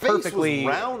is his face perfectly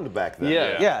was round back then.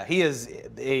 Yeah. Yeah, he is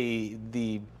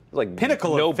the Like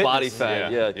pinnacle no of body fitness.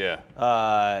 fat.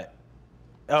 Yeah.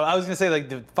 I was gonna say like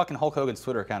the fucking Hulk Hogan's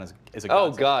Twitter account is a Oh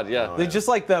godsend. God, yeah. Like, just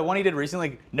like the one he did recently,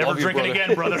 like, never Love you,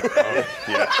 drinking brother. again, brother.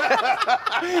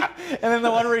 And then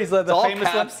the one where he's the all famous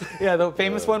caps. one. Yeah, the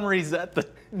famous one where he's at the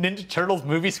Ninja Turtles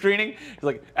movie screening. He's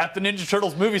like, at the Ninja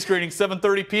Turtles movie screening,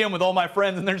 7:30 p.m. with all my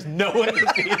friends, and there's no one in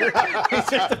the theater. It's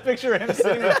just a picture of him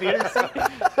sitting in the theater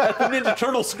at the Ninja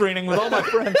Turtles screening with all my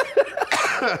friends.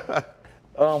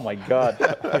 Oh my God.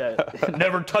 Yeah.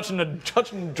 Never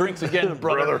touching drinks again,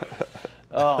 brother.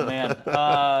 Oh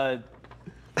man.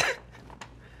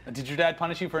 Did your dad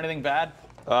punish you for anything bad?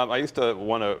 I used to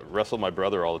want to wrestle my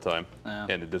brother all the time, Yeah.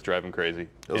 and it just drive him crazy.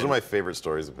 Those are my favorite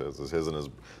stories of his. Is his and his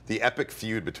the epic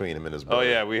feud between him and his brother. Oh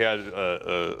yeah, we had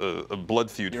a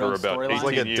blood feud Your for own about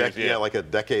storyline? 18 It's like a years. like a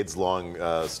decades-long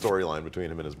storyline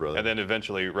between him and his brother. And then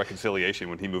eventually reconciliation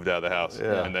when he moved out of the house,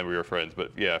 Yeah. and then we were friends.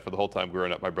 But yeah, for the whole time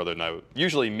growing up, my brother and I,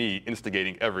 usually me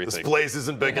instigating this everything. place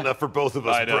isn't big enough for both of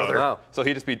us, I know. brother. Wow. So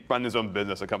he'd just be minding his own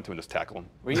business. I come to him and just tackle him.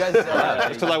 Were you guys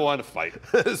Just because I wanted to fight.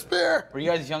 Spare. were you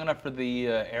guys young enough for the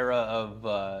era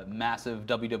of massive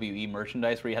WWE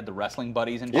merchandise where you had the wrestling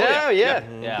buddies and shit? Yeah.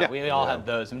 Yeah, we all had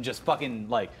those. And just fucking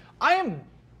like, I am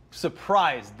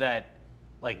surprised that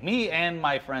like me and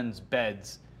my friends'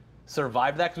 beds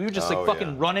survived that because we would just like Oh, fucking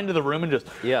yeah. run into the room and just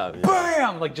Yeah.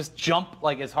 bam, like just jump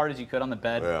like as hard as you could on the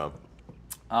bed. Yeah.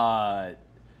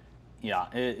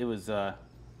 It was a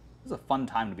fun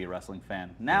time to be a wrestling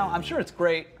fan. Now I'm sure it's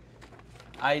great.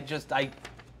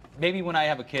 Maybe when I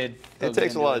have a kid, It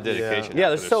takes a lot of dedication. Yeah,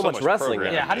 there's so much wrestling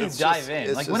programming. Yeah, how do you It's dive just- in?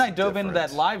 it's Like when just I dove into that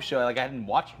different. live show, like I hadn't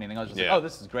watched anything. I was just Yeah. like, oh,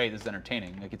 this is great. This is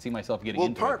entertaining. I could see myself getting Well,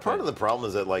 into part it. of the problem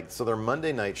is that like so their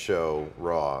Monday night show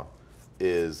Raw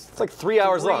is it's like 3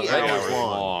 hours long. 3 Right? hours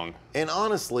long. And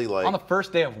honestly, like on the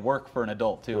first day of work for an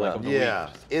adult too, like of the week.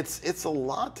 it's a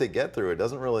lot to get through. It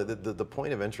doesn't really the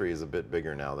point of entry is a bit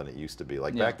bigger now than it used to be.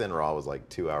 Like back then, Raw was like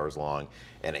 2 hours long,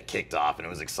 and it kicked off, and it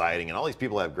was exciting, and all these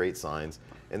people have great signs,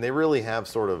 and they really have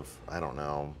sort of, I don't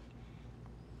know.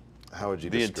 How would you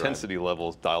describe the intensity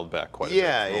levels dialed back quite a bit?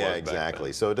 Yeah,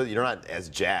 exactly. So you're not as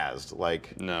jazzed,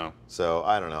 like. No. So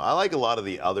I don't know. I like a lot of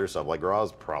the other stuff. Like Raw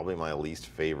is probably my least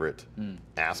favorite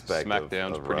aspect.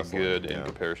 SmackDown's of pretty wrestling. good in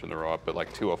comparison to Raw, but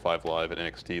like 205 Live and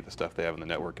NXT, the stuff they have on the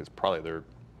network is probably their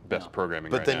best programming.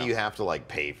 But right then now. you have to like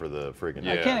pay for the friggin'.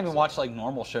 I can't even watch like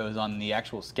normal shows on the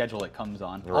actual schedule it comes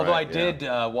on. Right, Although I did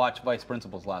watch Vice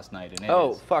Principals last night,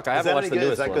 and fuck! I haven't watched the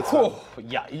newest one. Oh,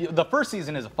 yeah, the first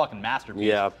season is a fucking masterpiece.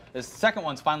 Yeah. The second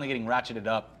one's finally getting ratcheted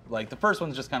up. Like the first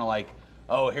one's just kind of like,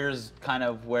 oh, here's kind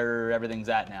of where everything's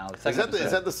at now. The second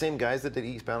is that the same guys that did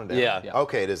Eastbound and Down? Yeah.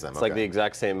 Okay, it is them. It's like the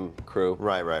exact same crew.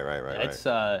 Right. It's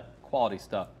quality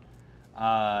stuff.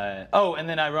 And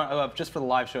then I run just for the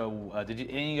live show. Did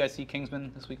any of you guys see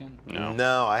Kingsman this weekend?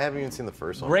 No, I haven't even seen the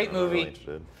first one. Great movie,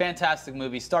 fantastic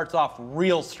movie. Starts off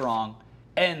real strong,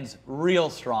 ends real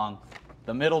strong.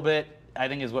 The middle bit, I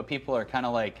think, is what people are kind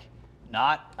of like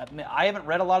not. I haven't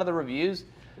read a lot of the reviews,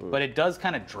 but it does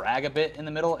kind of drag a bit in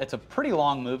the middle. It's a pretty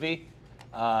long movie,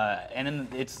 and then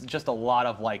it's just a lot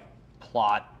of like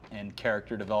plot and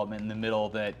character development in the middle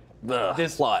that.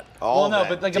 This plot. Well, no,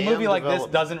 but like a movie like this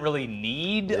doesn't really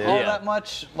need all that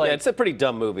much. Like, it's a pretty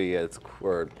dumb movie at its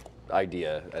core,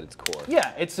 idea at its core.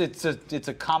 Yeah, it's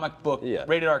a comic book,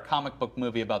 rated R comic book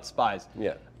movie about spies.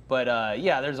 Yeah. But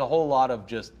there's a whole lot of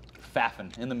just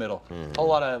faffing in the middle. A whole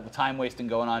lot of time wasting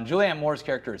going on. Julianne Moore's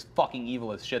character is fucking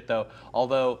evil as shit though.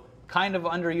 Although kind of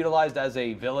underutilized as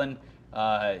a villain.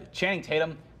 Channing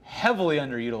Tatum. Heavily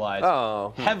underutilized.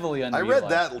 Oh. Heavily underutilized. I read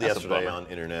that yesterday on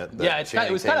internet. Yeah, it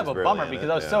was kind of a bummer because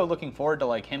I was so looking forward to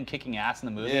like him kicking ass in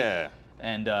the movie. Yeah.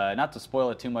 And not to spoil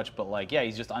it too much, but like,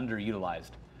 he's just underutilized.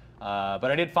 But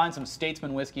I did find some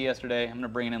Statesman whiskey yesterday. I'm gonna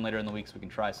bring it in later in the week so we can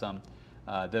try some.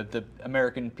 The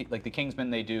American, like the Kingsmen,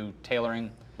 they do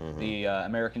tailoring. The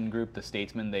American group, the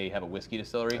Statesmen, they have a whiskey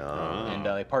distillery, and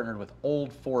they partnered with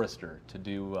Old Forester to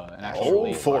do an actual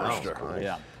Old Forester. Wow.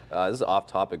 Yeah. This is off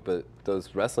topic, but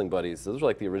those wrestling buddies, those are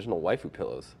like the original waifu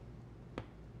pillows.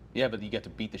 Yeah, but you get to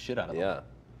beat the shit out of them. Yeah.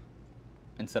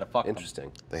 Instead of fuck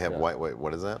Interesting. They have white. Wait,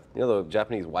 what is that? You know the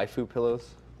Japanese waifu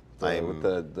pillows? With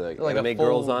the like anime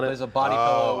girls on it? There's a body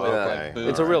pillow with like boobs.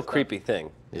 It's a real creepy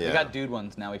thing. Yeah. They got dude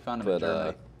ones now. We found them in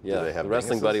Germany. Yeah, they have the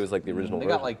wrestling penises? buddy was like the original They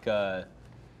version. got like,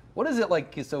 what is it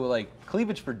like? So like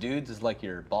cleavage for dudes is like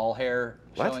your ball hair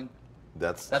showing.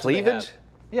 That's what they have. cleavage?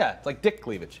 Yeah, it's like dick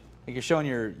cleavage. Like you're showing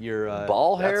your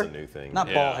ball hair. That's a new thing.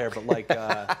 Not ball hair, but like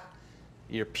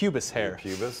your pubis hair.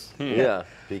 Your pubis. Yeah.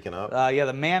 Peeking up.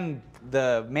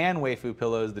 The man waifu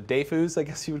pillows, the daifus, I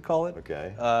guess you would call it.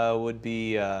 Okay. Would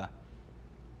be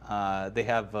they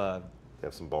have They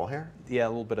have some ball hair. a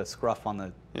little bit of scruff on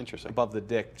the above the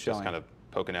dick showing. Just kind of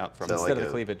poking out from instead of the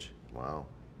cleavage. Wow.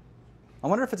 I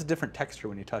wonder if it's a different texture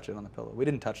when you touch it on the pillow. We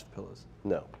didn't touch the pillows.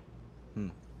 No.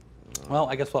 Well,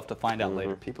 I guess we'll have to find out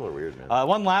later. People are weird, man.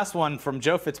 One last one from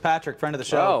Joe Fitzpatrick, friend of the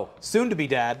show, soon to be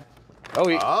dad. Oh,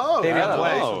 baby on the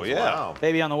way. Oh, yeah. Wow.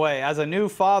 Baby on the way. As a new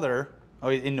father,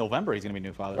 in November he's going to be a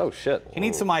new father. Oh, shit. He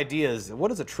needs some ideas.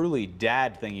 What is a truly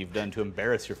dad thing you've done to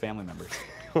embarrass your family members?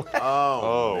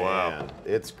 Oh, man.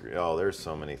 Wow. There's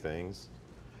so many things.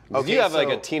 Okay, you have like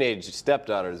a teenage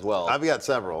stepdaughter as well. I've got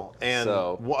several. And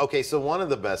so one of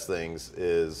the best things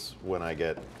is when I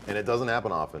get, and it doesn't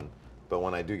happen often, but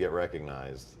when I do get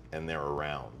recognized and they're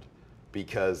around,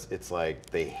 because it's like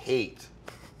they hate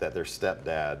that their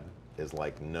stepdad is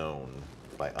like known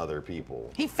by other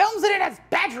people. He films it in his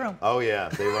bedroom. Oh yeah,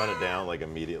 they run it down like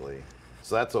immediately.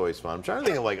 So that's always fun. I'm trying to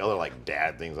think of like other like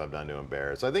dad things I've done to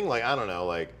embarrass. I think like, I don't know,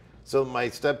 like, so my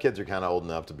stepkids are kind of old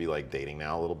enough to be like dating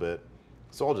now a little bit.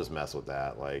 So I'll just mess with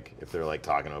that. Like if they're like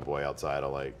talking to a boy outside,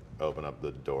 I'll like open up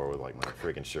the door with like my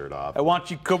freaking shirt off. I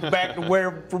want you to come back to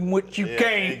where from which you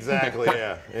came. Exactly.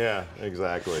 Yeah.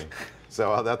 Exactly.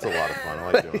 So that's a lot of fun.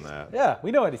 I like doing that. Yeah,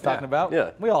 we know what he's talking about.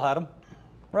 Yeah. We all had them.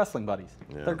 Wrestling buddies.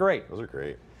 Yeah. They're great. Those are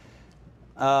great.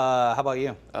 How about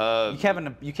you?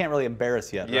 You can't really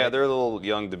embarrass yet. Yeah, right? they're a little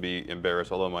young to be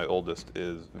embarrassed. Although my oldest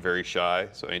is very shy,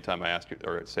 so anytime I ask her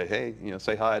or say, "Hey,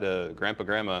 say hi to Grandpa,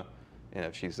 Grandma," and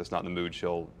if she's just not in the mood,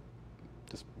 she'll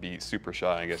just be super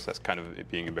shy. I guess that's kind of it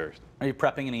being embarrassed. Are you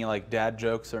prepping any like dad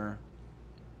jokes or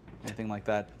anything like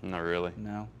that? Not really.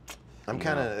 No. I'm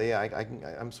kind of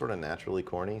I'm sort of naturally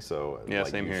corny, so Yeah,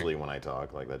 like same here. usually when I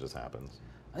talk, like that just happens.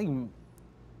 I think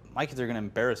my kids are gonna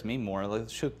embarrass me more. Like,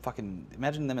 should fucking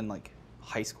imagine them in like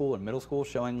high school or middle school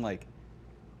showing like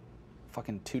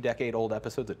fucking 2-decade-old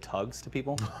episodes of Tugs to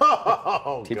people.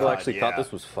 People actually thought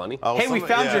this was funny. Oh, Hey, we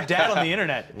found your dad on the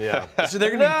internet. Yeah. So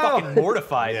they're gonna be fucking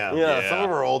mortified. Yeah. Some of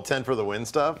our old 10 for the win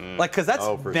stuff. Like, cause that's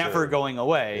never going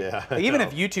away. Yeah, Like, even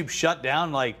if YouTube shut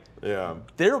down, like,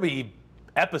 there'll be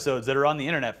episodes that are on the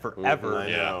internet forever.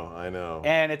 I know.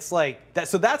 And it's like that.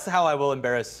 So that's how I will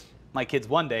embarrass my kids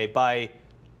one day by,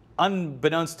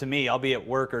 unbeknownst to me, I'll be at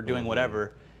work or doing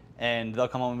whatever, and they'll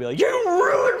come home and be like, "You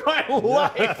ruined my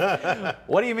life."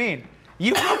 What do you mean?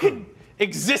 You fucking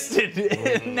existed,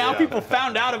 and now people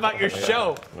found out about your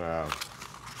show. Wow.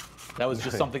 That was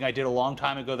just something I did a long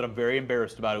time ago that I'm very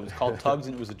embarrassed about. It was called Tugs,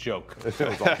 and it was a joke. It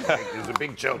was a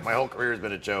big joke. My whole career has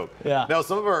been a joke. Yeah. No,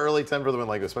 some of our early 10 for the win,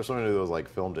 like especially when we do those like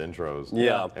filmed intros.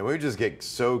 Yeah. And we would just get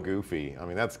so goofy. I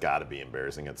mean, that's got to be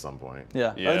embarrassing at some point.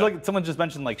 Yeah. Like someone just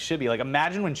mentioned like Shibby. Like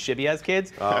imagine when Shibby has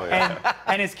kids,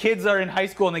 and his kids are in high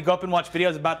school and they go up and watch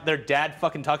videos about their dad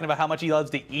fucking talking about how much he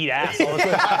loves to eat ass all the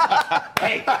time.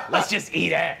 Hey, let's just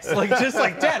eat ass. Like just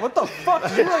like, Dad, what the fuck?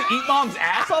 Did you really eat mom's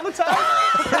ass all the time?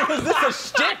 Is this a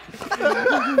shtick?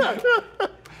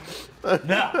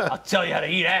 No, I'll tell you how to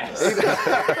eat ass.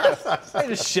 I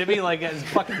just Shibby like it's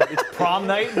prom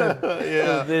night.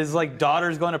 And his like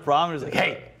daughter's going to prom. And he's like,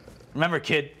 hey, remember,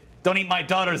 kid, don't eat my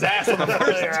daughter's ass on the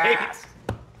first date.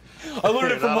 I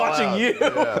learned it from watching you.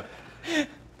 Yeah.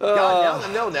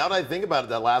 God, now that I think about it,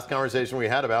 that last conversation we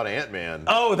had about Ant-Man.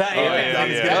 Oh, that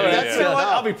Ant-Man. That's enough.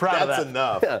 I'll be proud of that. That's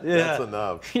enough. Yeah. That's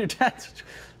enough. Your dad's,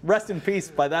 rest in peace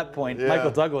by that point,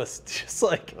 Michael Douglas. Just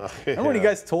like, remember when you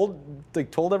guys told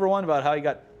everyone about how he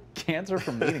got cancer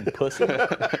from eating pussy?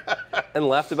 And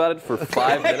laughed about it for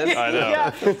 5 minutes? I know.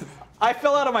 Yeah. I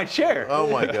fell out of my chair. Oh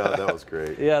my God, that was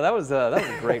great. Yeah, that was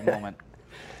a great moment.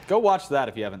 Go watch that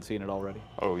if you haven't seen it already.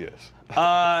 Oh, yes.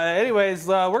 Anyways,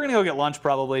 we're going to go get lunch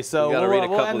probably, so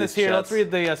we'll end this here. Let's read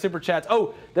the super chats.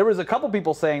 Oh, there was a couple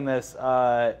people saying this,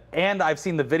 and I've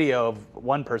seen the video of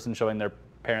one person showing their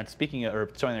parents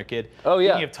showing their kid. Oh,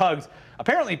 yeah. Speaking of Tugs,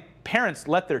 apparently parents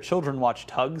let their children watch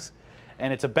Tugs,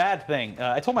 and it's a bad thing.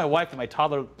 I told my wife that my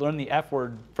toddler learned the F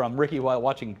word from Ricky while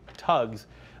watching Tugs.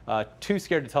 Too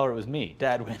scared to tell her it was me.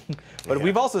 Dad win. But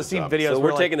we've also seen videos So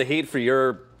where we're taking the heat for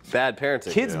your bad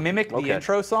parenting. kids mimic the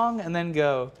intro song and then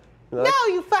go, no,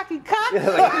 you fucking cock.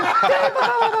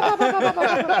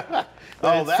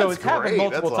 Oh, that's so it's happened great.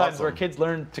 multiple That's times awesome. where kids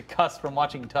learn to cuss from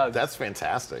watching Tugs. That's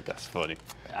fantastic. That's funny.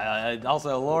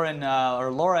 Also,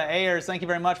 Laura Ayers, thank you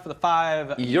very much for the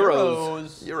 €5.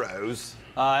 Euros.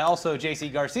 Also,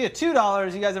 JC Garcia,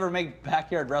 $2. You guys ever make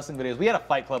backyard wrestling videos? We had a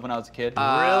fight club when I was a kid.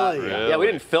 Really? Yeah, we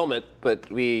didn't film it,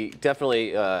 but we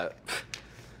definitely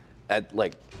at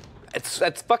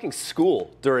fucking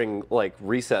school during like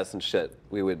recess and shit,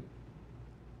 we would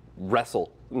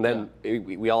wrestle, and then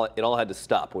it all had to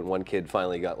stop when one kid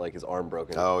finally got like his arm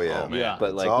broken. Oh yeah. Yeah.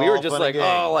 But like we were just like,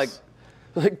 oh,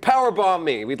 like power bomb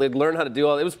me. We'd like learn how to do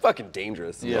all. It was fucking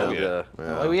dangerous. Yeah.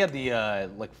 And, We had the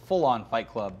like full-on fight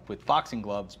club with boxing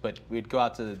gloves, but we'd go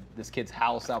out to this kid's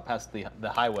house out past the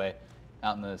highway,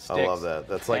 out in the sticks. I love that.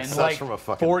 That's like and such like from a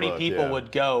fucking 40 book, people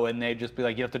would go, and they'd just be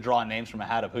like, you have to draw names from a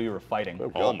hat of who you were fighting.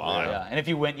 Oh my. Yeah, and if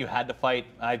you went, you had to fight.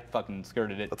 I fucking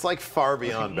skirted it. That's like far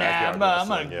beyond Nah, backyard I'm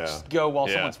wrestling. gonna just go while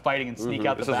someone's fighting and sneak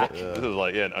out the back. This is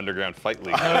like an underground fight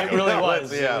league. No, it really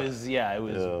was. Yeah. It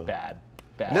was bad.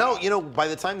 No, you know, by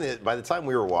the time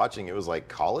we were watching, it was like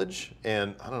college,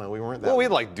 and I don't know, we weren't that. Well, we'd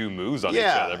like do moves on each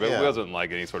other, but it wasn't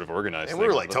like any sort of organized and thing. we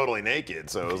were like totally naked,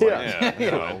 so it was like,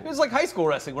 It was like high school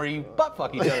wrestling where you butt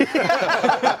fuck each other.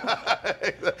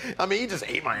 I mean, he just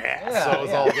ate my ass, so it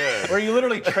was all good. Where you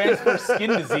literally transfer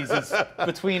skin diseases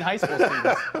between high school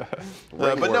students.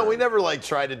 But no, we never like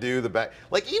tried to do the back.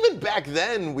 Like even back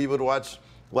then, we would watch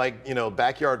like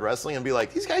backyard wrestling and be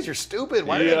like, these guys are stupid.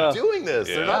 Why are they doing this?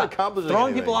 They're not accomplishing Throwing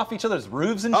anything. people off each other's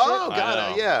roofs and shit. Oh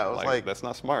god, yeah. It was like that's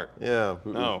not smart. yeah.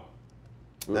 No.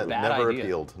 That Bad never idea.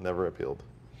 appealed. Never appealed.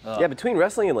 yeah, between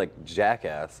wrestling and like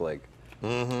Jackass, like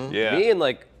Yeah. me and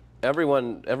like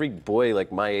every boy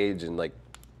like my age in like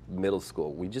middle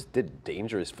school, we just did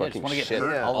dangerous fucking wanna get shit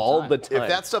hurt all the time. If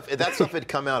that stuff had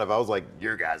come out, if I was like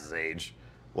your guys' age,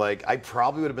 like I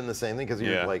probably would have been the same thing because you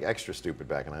were like extra stupid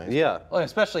back in high school. Yeah. Well,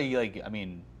 especially like, I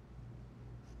mean,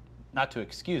 not to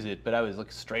excuse it, but I was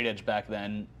like straight edge back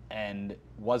then and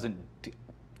wasn't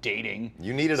dating.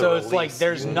 You needed so a it's like release.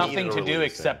 there's You nothing needed to a do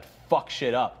release, except fuck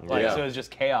shit up. Like so it was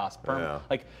just chaos,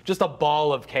 like just a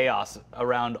ball of chaos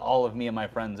around all of me and my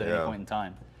friends at any point in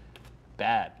time.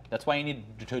 Bad. That's why you need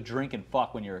to drink and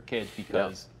fuck when you're a kid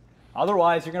because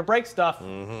Otherwise, you're going to break stuff.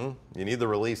 You need the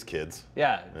release, kids.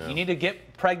 Yeah. You need to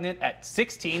get pregnant at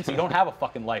 16 so you don't have a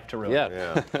fucking life to ruin.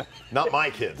 Yeah. Not my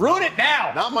kids. Ruin it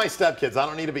now. Not my stepkids. I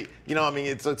don't need to be. You know, I mean,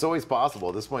 it's always possible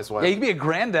at this point. So Yeah, you can be a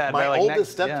granddad. my by like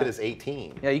oldest next, stepkid is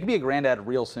 18. Yeah, you can be a granddad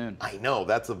real soon. I know.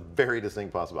 That's a very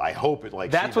distinct possibility. I hope it like.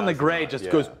 That's she when the does gray not. just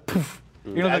Yeah. goes poof.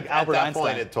 You know, like Albert at that Einstein.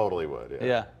 point, it totally would.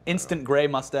 Yeah. Instant gray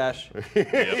mustache. Yeah,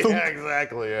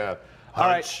 exactly. Yeah. All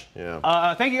Hunch. right.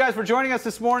 Yeah. Thank you guys for joining us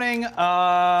this morning.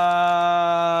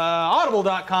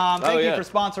 Audible.com. Thank you for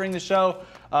sponsoring the show.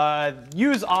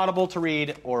 Use Audible to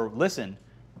read or listen.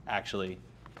 Actually,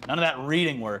 none of that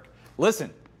reading work.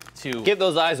 Listen to Give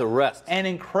those eyes a rest. an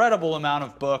incredible amount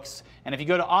of books. And if you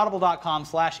go to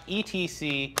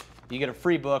audible.com/etc, you get a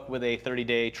free book with a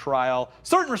 30-day trial.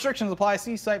 Certain restrictions apply.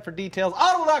 See site for details.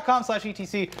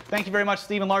 Audible.com/etc. Thank you very much,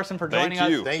 Stephen Larson, for joining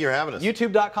us. Thank you for having us.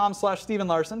 YouTube.com/Stephen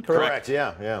Larson. Correct.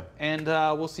 Yeah. And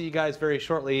we'll see you guys very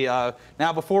shortly.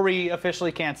 Now, before we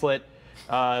officially cancel it,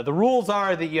 the rules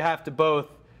are that you have to both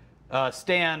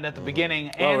stand at the beginning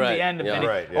and the end of the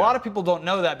Right, A lot of people don't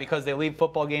know that because they leave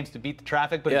football games to beat the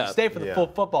traffic, but if you stay for the full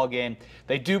football game,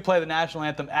 they do play the national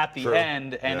anthem at the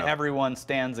end, and everyone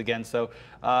stands again. So,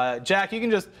 Jack, you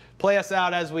can just play us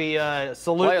out as we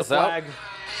salute the flag.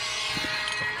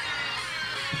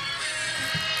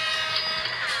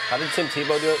 How did Tim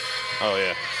Tebow do it? Oh,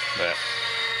 yeah. That.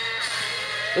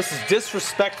 This is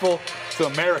disrespectful to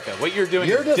America. What you're doing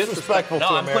You're is disrespectful to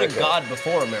No, I'm America. putting God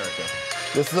before America.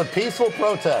 This is a peaceful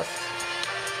protest.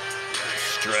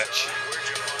 Stretch.